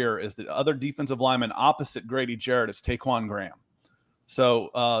over year is the other defensive lineman opposite Grady Jarrett is Taquan Graham. So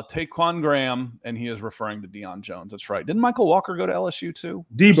Taquan Graham, and he is referring to Deion Jones. That's right. Didn't Michael Walker go to LSU too?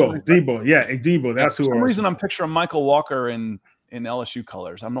 Debo. Yeah, Debo. That's who. For some reason, I'm picturing Michael Walker in LSU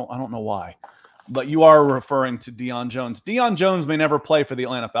colors. I don't know why, but you are referring to Deion Jones. Deion Jones may never play for the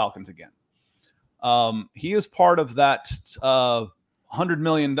Atlanta Falcons again. He is part of that $100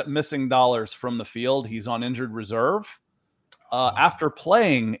 million missing dollars from the field. He's on injured reserve. After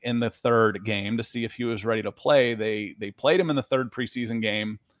playing in the third game to see if he was ready to play, they played him in the third preseason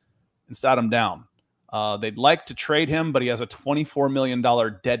game and sat him down. They'd like to trade him, but he has a $24 million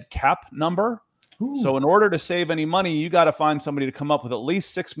dead cap number. Ooh. So in order to save any money, you got to find somebody to come up with at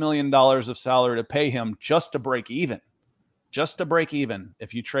least $6 million of salary to pay him just to break even. Just to break even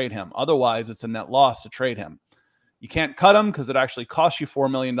if you trade him. Otherwise, it's a net loss to trade him. You can't cut him because it actually costs you $4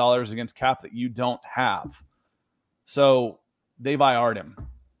 million against cap that you don't have. So they've IR'd him.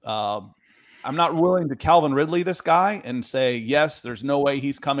 I'm not willing to Calvin Ridley this guy and say, yes, there's no way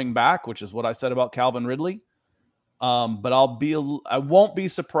he's coming back, which is what I said about Calvin Ridley. But I won't be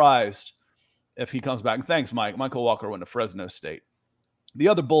surprised if he comes back. And thanks, Mike. Michael Walker went to Fresno State. The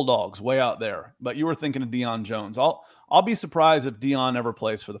other Bulldogs way out there, but you were thinking of Deion Jones. I'll be surprised if Deion ever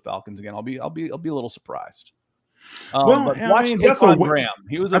plays for the Falcons again. I'll be a little surprised. But watch Taquan Graham.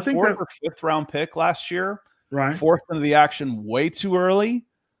 He was a 4th or 5th round pick last year. Right. 4th into the action way too early.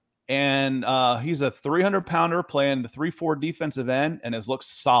 And he's a 300-pounder playing the 3-4 defensive end and has looked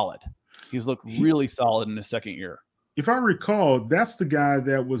solid. He's looked really solid in his second year. If I recall, that's the guy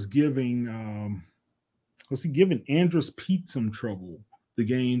that was giving Andrus Pete some trouble the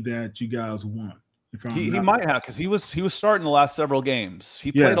game that you guys won. He might have, because he was starting the last several games.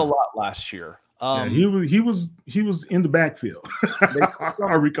 He played a lot last year. He was in the backfield.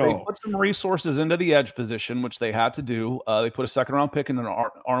 I recall. They put some resources into the edge position, which they had to do. They put a 2nd-round pick in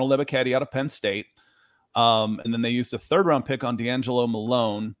Arnold Ebiketie out of Penn State, and then they used a 3rd-round pick on D'Angelo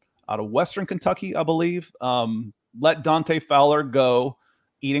Malone out of Western Kentucky, I believe. Let Dante Fowler go,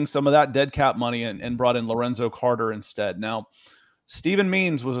 eating some of that dead cap money, and brought in Lorenzo Carter instead. Now, Stephen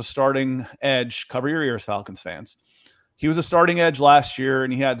Means was a starting edge. Cover your ears, Falcons fans. He was a starting edge last year,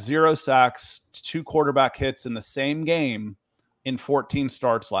 and he had 0 sacks, 2 quarterback hits in the same game in 14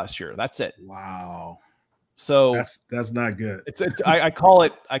 starts last year. That's it. Wow. So that's not good. I call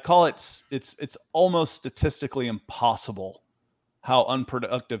it it's almost statistically impossible how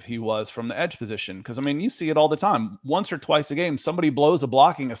unproductive he was from the edge position. Because I mean, you see it all the time. Once or twice a game, somebody blows a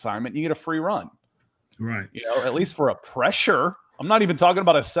blocking assignment, you get a free run. Right. You know, at least for a pressure. I'm not even talking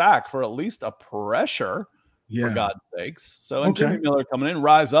about a sack, for at least a pressure. Yeah. For God's sakes. So, and Jimmy Miller coming in,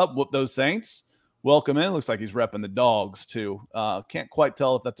 rise up, whoop those Saints. Welcome in. Looks like he's repping the Dogs, too. Can't quite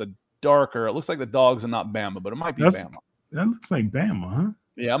tell if that's a darker. It looks like the Dogs and not Bama, but it might be Bama. That looks like Bama, huh?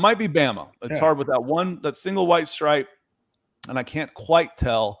 Yeah, it might be Bama. It's hard with that single white stripe, and I can't quite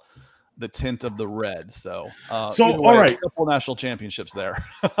tell the tint of the red. So all right. A couple national championships there.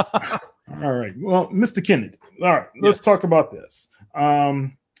 All right. Well, Mr. Kennedy. All right. Let's talk about this.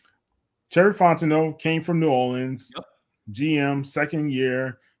 Terry Fontenot came from New Orleans, GM, 2nd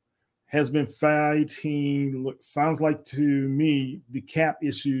year, has been fighting, sounds like to me, the cap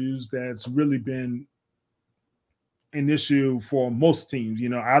issues that's really been an issue for most teams. You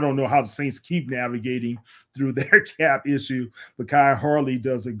know, I don't know how the Saints keep navigating through their cap issue, but Kai Harley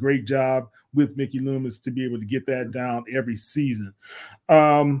does a great job with Mickey Loomis to be able to get that down every season.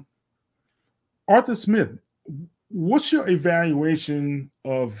 Arthur Smith, what's your evaluation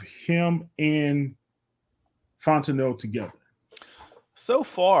of him and Fontenot together? So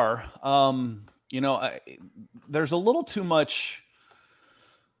far, there's a little too much,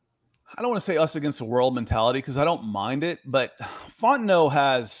 I don't want to say us against the world mentality because I don't mind it, but Fontenot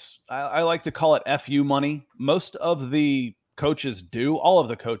has, I like to call it FU money. Most of the coaches do, all of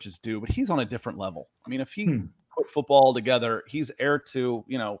the coaches do, but he's on a different level. I mean, if he put football together. He's heir to,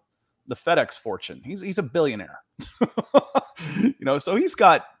 the FedEx fortune. He's a billionaire, so he's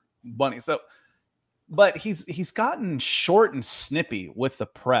got money. So, but he's gotten short and snippy with the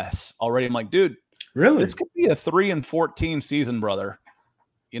press already. I'm like, dude, really? This could be a 3-14 season, brother.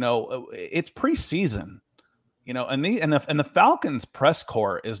 It's preseason, and the Falcons press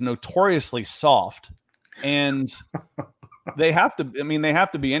corps is notoriously soft, and they have to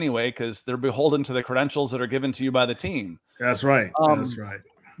be anyway, because they're beholden to the credentials that are given to you by the team. That's right. That's right.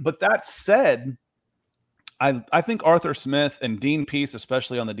 But that said, I think Arthur Smith and Dean Pease,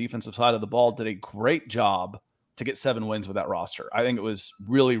 especially on the defensive side of the ball, did a great job to get 7 wins with that roster. I think it was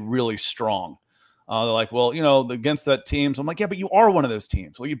really, really strong. They're like, well, against that team. So I'm like, yeah, but you are one of those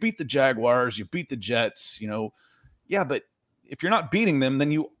teams. Well, you beat the Jaguars, you beat the Jets, Yeah, but if you're not beating them, then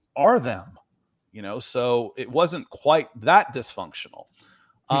you are them. So it wasn't quite that dysfunctional.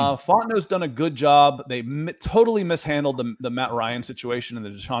 Fontenot's done a good job. They totally mishandled the Matt Ryan situation and the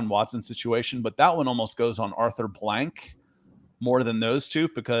Deshaun Watson situation, but that one almost goes on Arthur Blank more than those two,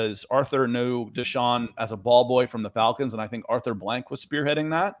 because Arthur knew Deshaun as a ball boy from the Falcons, and I think Arthur Blank was spearheading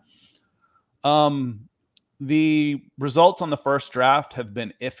that. The results on the first draft have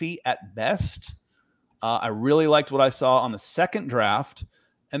been iffy at best. I really liked what I saw on the second draft.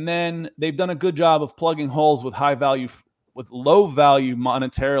 And then they've done a good job of plugging holes with low value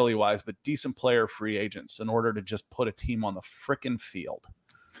monetarily wise, but decent player free agents in order to just put a team on the frickin' field.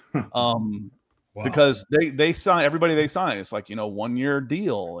 Wow. Because they sign everybody they sign. It's like, 1 year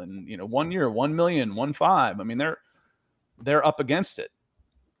deal and, 1 year, 1 million, 1.5. I mean, they're up against it.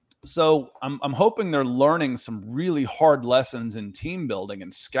 So I'm hoping they're learning some really hard lessons in team building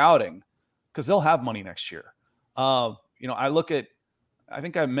and scouting, because they'll have money next year. I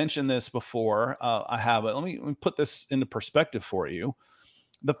think I mentioned this before. I have it. Let me put this into perspective for you.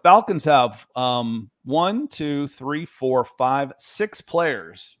 The Falcons have 1, 2, 3, 4, 5, 6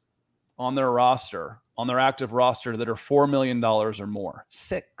 players on their roster, on their active roster, that are $4 million or more.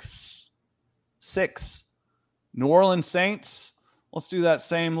 Six. New Orleans Saints. Let's do that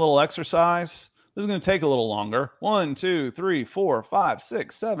same little exercise. This is going to take a little longer. 1, 2, 3, 4, 5,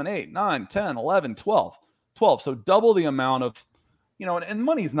 6, 7, 8, 9, 10, 11, 12. 12. So double the amount of, and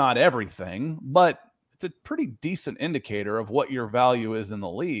money's not everything, but it's a pretty decent indicator of what your value is in the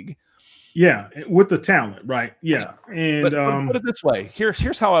league. Yeah, with the talent, right? Yeah. And but put it this way.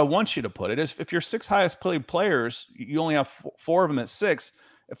 Here's how I want you to put it. Is if your 6 highest paid players, you only have 4 of them at 6.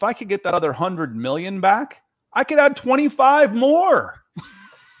 If I could get that other 100 million back, I could add 25 more.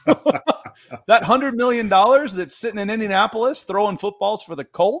 That $100 million that's sitting in Indianapolis throwing footballs for the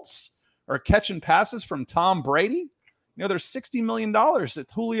Colts or catching passes from Tom Brady, there's $60 million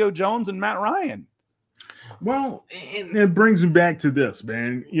at Julio Jones and Matt Ryan. Well, and it brings me back to this,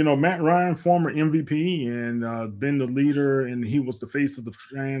 man. Matt Ryan, former MVP and been the leader, and he was the face of the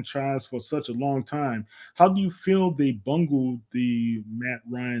franchise for such a long time. How do you feel they bungled the Matt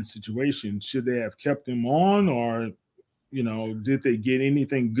Ryan situation? Should they have kept him on, or, did they get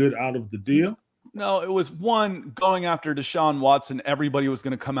anything good out of the deal? No, it was going after Deshaun Watson. Everybody was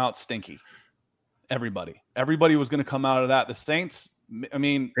going to come out stinky. Everybody was going to come out of that. The Saints,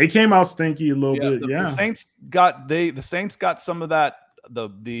 they came out stinky a little bit. The Saints got some of that.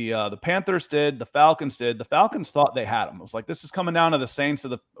 The Panthers did. The Falcons did. The Falcons thought they had them. It was like, this is coming down to the Saints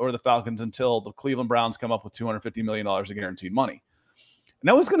or the Falcons until the Cleveland Browns come up with $250 million of guaranteed money. And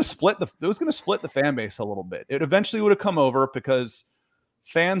that was going to split the fan base a little bit. It eventually would have come over, because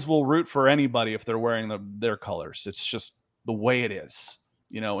fans will root for anybody if they're wearing their colors. It's just the way it is.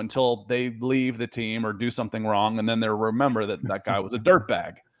 Until they leave the team or do something wrong, and then they'll remember that guy was a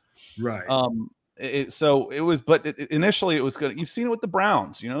dirtbag. Right. Initially it was good. You've seen it with the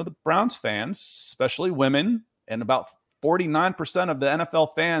Browns. The Browns fans, especially women, and about 49% of the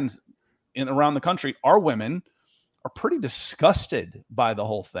NFL fans around the country are women, are pretty disgusted by the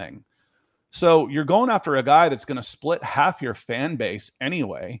whole thing. So you're going after a guy that's going to split half your fan base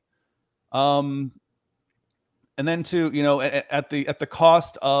anyway. And then at the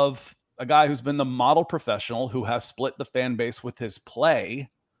cost of a guy who's been the model professional, who has split the fan base with his play,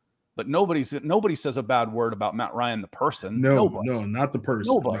 but nobody says a bad word about Matt Ryan, the person. No, not the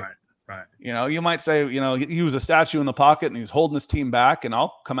person. Nobody. Right. You might say, he was a statue in the pocket and he was holding his team back. And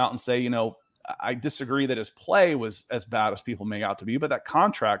I'll come out and say, I disagree that his play was as bad as people make out to be, but that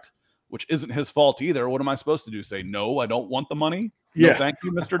contract, which isn't his fault either. What am I supposed to do? Say, no, I don't want the money. Yeah. No, thank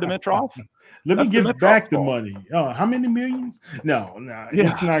you, Mr. Dimitrov. Let me give back the money. How many millions? No. Yeah.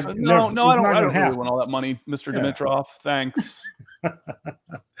 It's not. I don't really want all that money, Mr. Dimitrov. Thanks.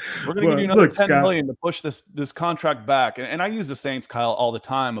 We're going to give you another $10 million to push this contract back. And I use the Saints, Kyle, all the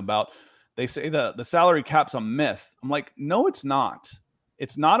time about they say the salary cap's a myth. I'm like, no, it's not.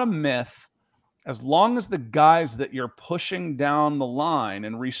 It's not a myth as long as the guys that you're pushing down the line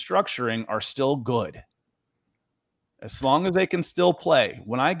and restructuring are still good. As long as they can still play.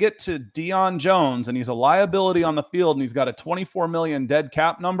 When I get to Deion Jones and he's a liability on the field and he's got a $24 million dead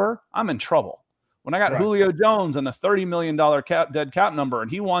cap number, I'm in trouble. When I got Julio Jones and a $30 million dead cap number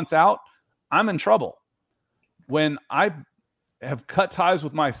and he wants out, I'm in trouble. When I have cut ties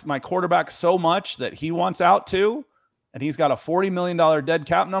with my quarterback so much that he wants out too, and he's got a $40 million dead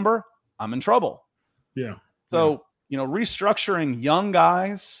cap number, I'm in trouble. Yeah. So, restructuring young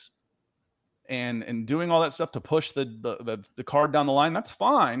guys and doing all that stuff to push the card down the line, that's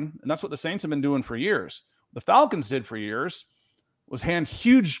fine. And that's what the Saints have been doing for years. The Falcons did for years was hand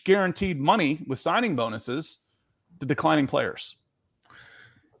huge guaranteed money with signing bonuses to declining players.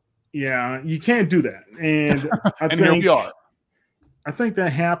 Yeah, you can't do that. And I think here we are. I think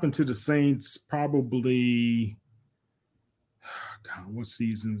that happened to the Saints probably, what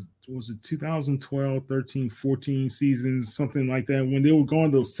seasons? Was it 2012, 13, 14 seasons, something like that, when they were going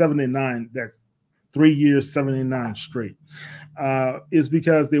those 7-9, that 3 years, 7-9 straight, is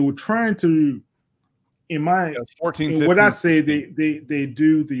because they were trying to, in 14, 15. What I say, they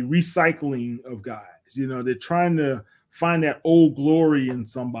do the recycling of guys. They're trying to find that old glory in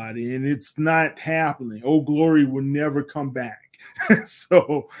somebody, and it's not happening. Old glory will never come back.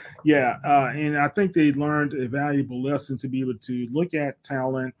 So, and I think they learned a valuable lesson to be able to look at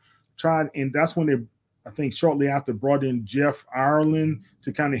talent, and that's when they, I think, shortly after brought in Jeff Ireland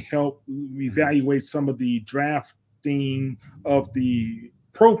to kind of help evaluate some of the drafting of the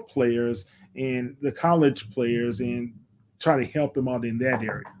pro players and the college players and try to help them out in that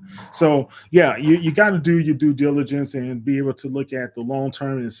area. So, you got to do your due diligence and be able to look at the long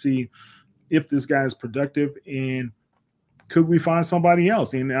term and see if this guy is productive and could we find somebody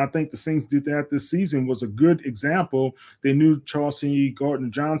else? And I think the Saints did that this season was a good example. They knew Charles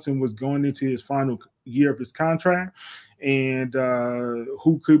Gardner-Johnson was going into his final year of his contract, and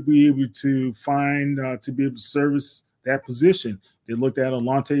who could be able to find to be able to service that position. They looked at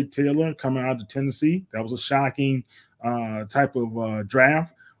Alontae Taylor coming out of Tennessee. That was a shocking type of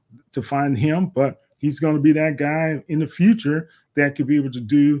draft to find him, but he's going to be that guy in the future that could be able to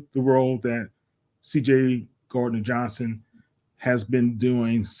do the role that C.J. Gardner-Johnson has been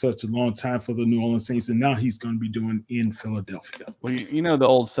doing such a long time for the New Orleans Saints, and now he's going to be doing in Philadelphia. Well, the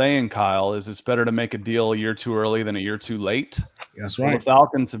old saying, Kyle, is it's better to make a deal a year too early than a year too late. That's right. The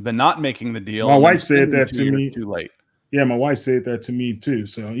Falcons have been not making the deal. My wife said that to me. Too late. Yeah, my wife said that to me too.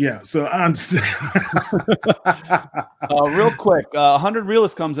 So, so I understand. Real quick, 100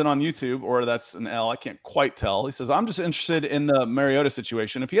 Realist comes in on YouTube, or that's an L. I can't quite tell. He says, I'm just interested in the Mariota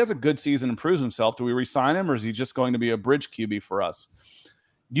situation. If he has a good season and proves himself, do we re-sign him, or is he just going to be a bridge QB for us?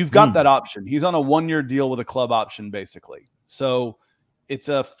 You've got that option. He's on a 1-year deal with a club option, basically. So it's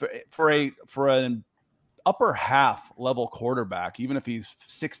for an upper half level quarterback, even if he's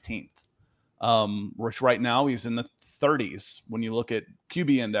 16th, which right now he's in the 30s when you look at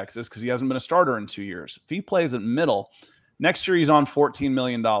QB indexes because he hasn't been a starter in 2 years. If he plays at middle, next year he's on $14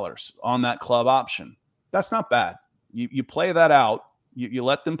 million on that club option. That's not bad. You play that out. You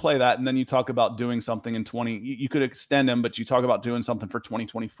let them play that, and then you talk about doing something in 20. You could extend him, but you talk about doing something for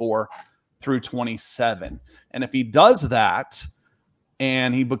 2024 through 27. And if he does that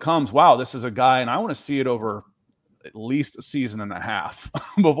and he becomes, wow, this is a guy, and I want to see it over at least a season and a half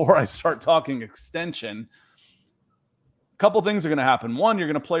before I start talking extension. Couple things are going to happen. One, you're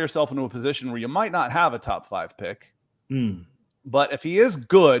going to play yourself into a position where you might not have a top 5 pick. But if he is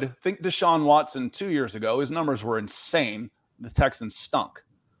good, think Deshaun Watson 2 years ago. His numbers were insane. The Texans stunk.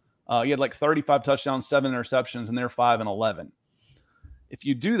 He had like 35 touchdowns, 7 interceptions, and they're 5-11. If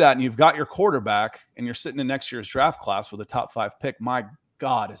you do that and you've got your quarterback and you're sitting in next year's draft class with a top 5 pick, my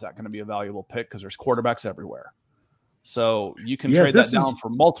God, is that going to be a valuable pick because there's quarterbacks everywhere. So you can trade that down for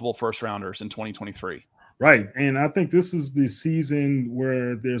multiple first rounders in 2023. Right. And I think this is the season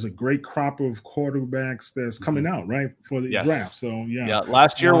where there's a great crop of quarterbacks that's coming out, right, for the draft. So,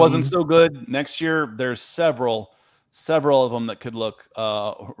 last year wasn't so good. Next year, there's several of them that could look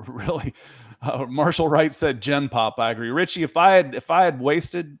really Marshall Wright said Gen Pop. I agree. Richie, if I had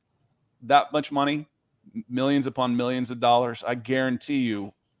wasted that much money, millions upon millions of dollars, I guarantee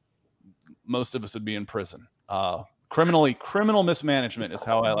you most of us would be in prison. Criminal mismanagement is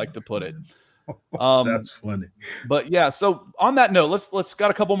how I like to put it. That's funny. But yeah, so on that note, let's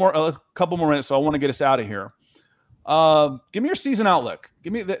got a couple more minutes, so I want to get us out of here. Give me your season outlook.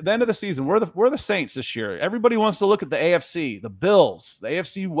 Give me the end of the season. We're the Saints this year. Everybody wants to look at the AFC, the Bills, the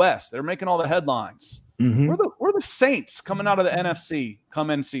AFC West. They're making all the headlines. We're the Saints coming out of the NFC come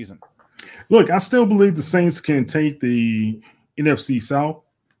end season. Look, I still believe the Saints can take the NFC South.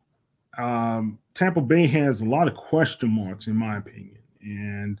 Tampa Bay has a lot of question marks, in my opinion.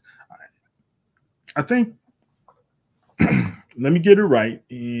 And I think, let me get it right.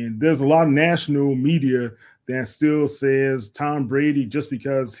 And there's a lot of national media that still says Tom Brady, just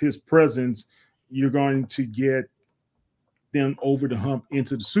because his presence, you're going to get them over the hump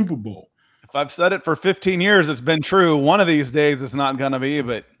into the Super Bowl. If I've said it for 15 years, it's been true. One of these days it's not going to be,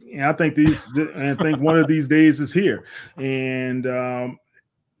 but yeah, I think one of these days is here. And the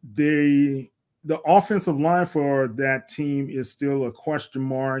offensive line for that team is still a question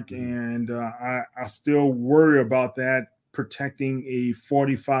mark, and I still worry about that, protecting a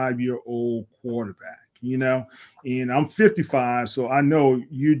 45-year-old quarterback. And I'm 55, so I know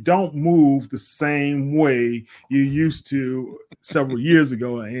you don't move the same way you used to several years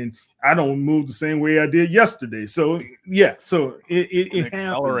ago, and I don't move the same way I did yesterday. So yeah, so it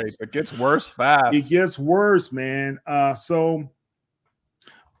accelerates. happens. It gets worse fast. It gets worse, man. So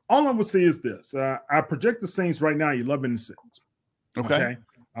all I would say is this: I project the Saints right now 11-6. Okay,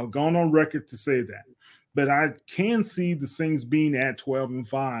 I've gone on record to say that. But I can see the Saints being at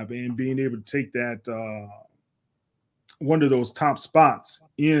 12-5 and being able to take that one of those top spots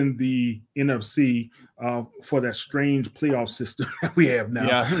in the NFC for that strange playoff system that we have now.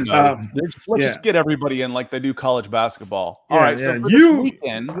 Yeah, who knows? Let's just get everybody in like they do college basketball. All right, so for this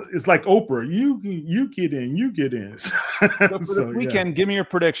weekend, it's like Oprah. You get in, you get in. So for this weekend, give me your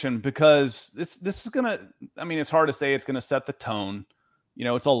prediction, because this is gonna. I mean, it's hard to say it's gonna set the tone.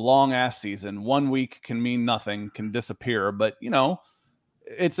 It's a long ass season. 1 week can mean nothing, can disappear, but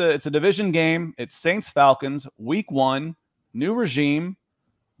it's a division game. It's Saints Falcons, week 1, new regime.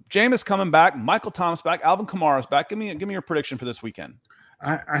 Jameis coming back, Michael Thomas back, Alvin Kamara's back. Give me your prediction for this weekend.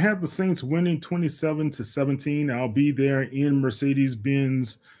 I have the Saints winning 27-17. I'll be there in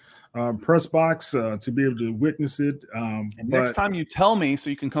Mercedes-Benz press box to be able to witness it. Next time you tell me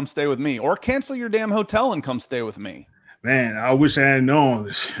so you can come stay with me, or cancel your damn hotel and come stay with me. Man, I wish I had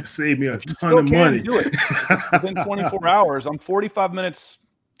known. Save me a ton of money. Do it within 24 hours. I'm 45 minutes,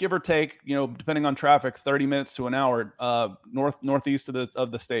 give or take, depending on traffic, 30 minutes to an hour northeast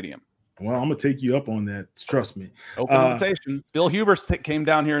of the stadium. Well, I'm gonna take you up on that. Trust me. Open invitation. Bill Huber came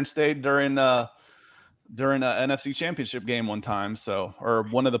down here and stayed during an NFC Championship game one time, or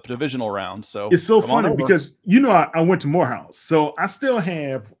one of the divisional rounds. So it's so funny because I went to Morehouse, so I still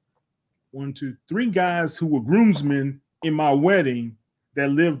have 1, 2, 3 guys who were groomsmen in my wedding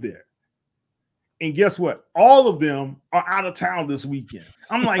that lived there. And guess what? All of them are out of town this weekend.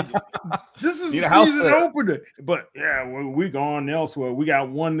 I'm like, this is the season opener. But yeah, we're going elsewhere. We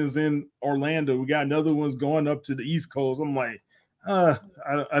got one that's in Orlando. We got another one's going up to the East Coast. I'm like,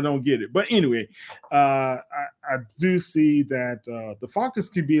 I don't get it. But anyway, I do see that the Falcons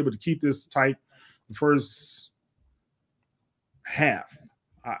could be able to keep this tight the first half.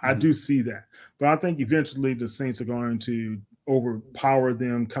 I do see that. But I think eventually the Saints are going to overpower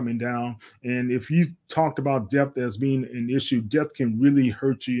them coming down. And if you talked about depth as being an issue, depth can really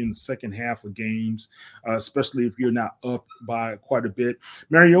hurt you in the second half of games, especially if you're not up by quite a bit.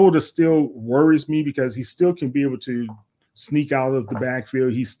 Mariota still worries me because he still can be able to sneak out of the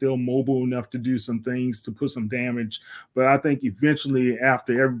backfield. He's still mobile enough to do some things to put some damage. But I think eventually,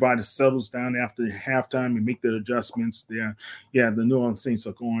 after everybody settles down after halftime and make the adjustments, the New Orleans Saints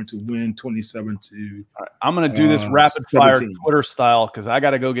are going to win 27-17. Right, I'm going to do this rapid fire Twitter style because I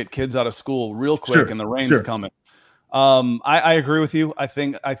got to go get kids out of school real quick, and the rain's coming. I agree with you. I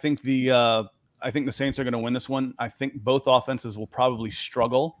think the Saints are going to win this one. I think both offenses will probably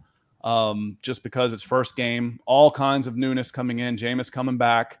struggle. Just because it's first game, all kinds of newness coming in, Jameis coming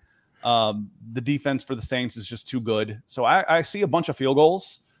back. The defense for the Saints is just too good. So I see a bunch of field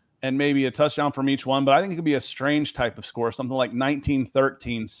goals and maybe a touchdown from each one, but I think it could be a strange type of score, something like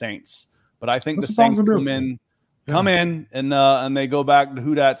 19-13 Saints. But I think the Saints come in and they go back to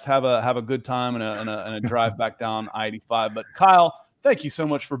Houdats, have a good time and a drive back down I-85. But Kyle, thank you so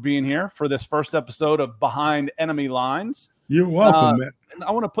much for being here for this first episode of Behind Enemy Lines. You're welcome, man. And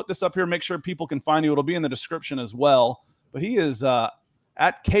I want to put this up here, make sure people can find you. It'll be in the description as well. But he is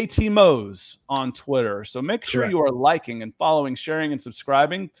at KT Mose on Twitter. So make sure you are liking and following, sharing, and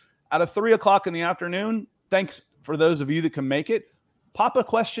subscribing. At 3 o'clock in the afternoon, thanks for those of you that can make it. Pop a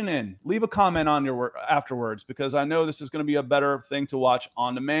question in. Leave a comment on your afterwards, because I know this is going to be a better thing to watch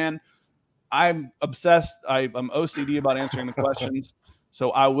on demand. I'm obsessed. I'm OCD about answering the questions,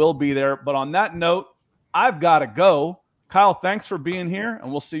 so I will be there. But on that note, I've got to go. Kyle, thanks for being here, and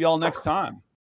we'll see y'all next time.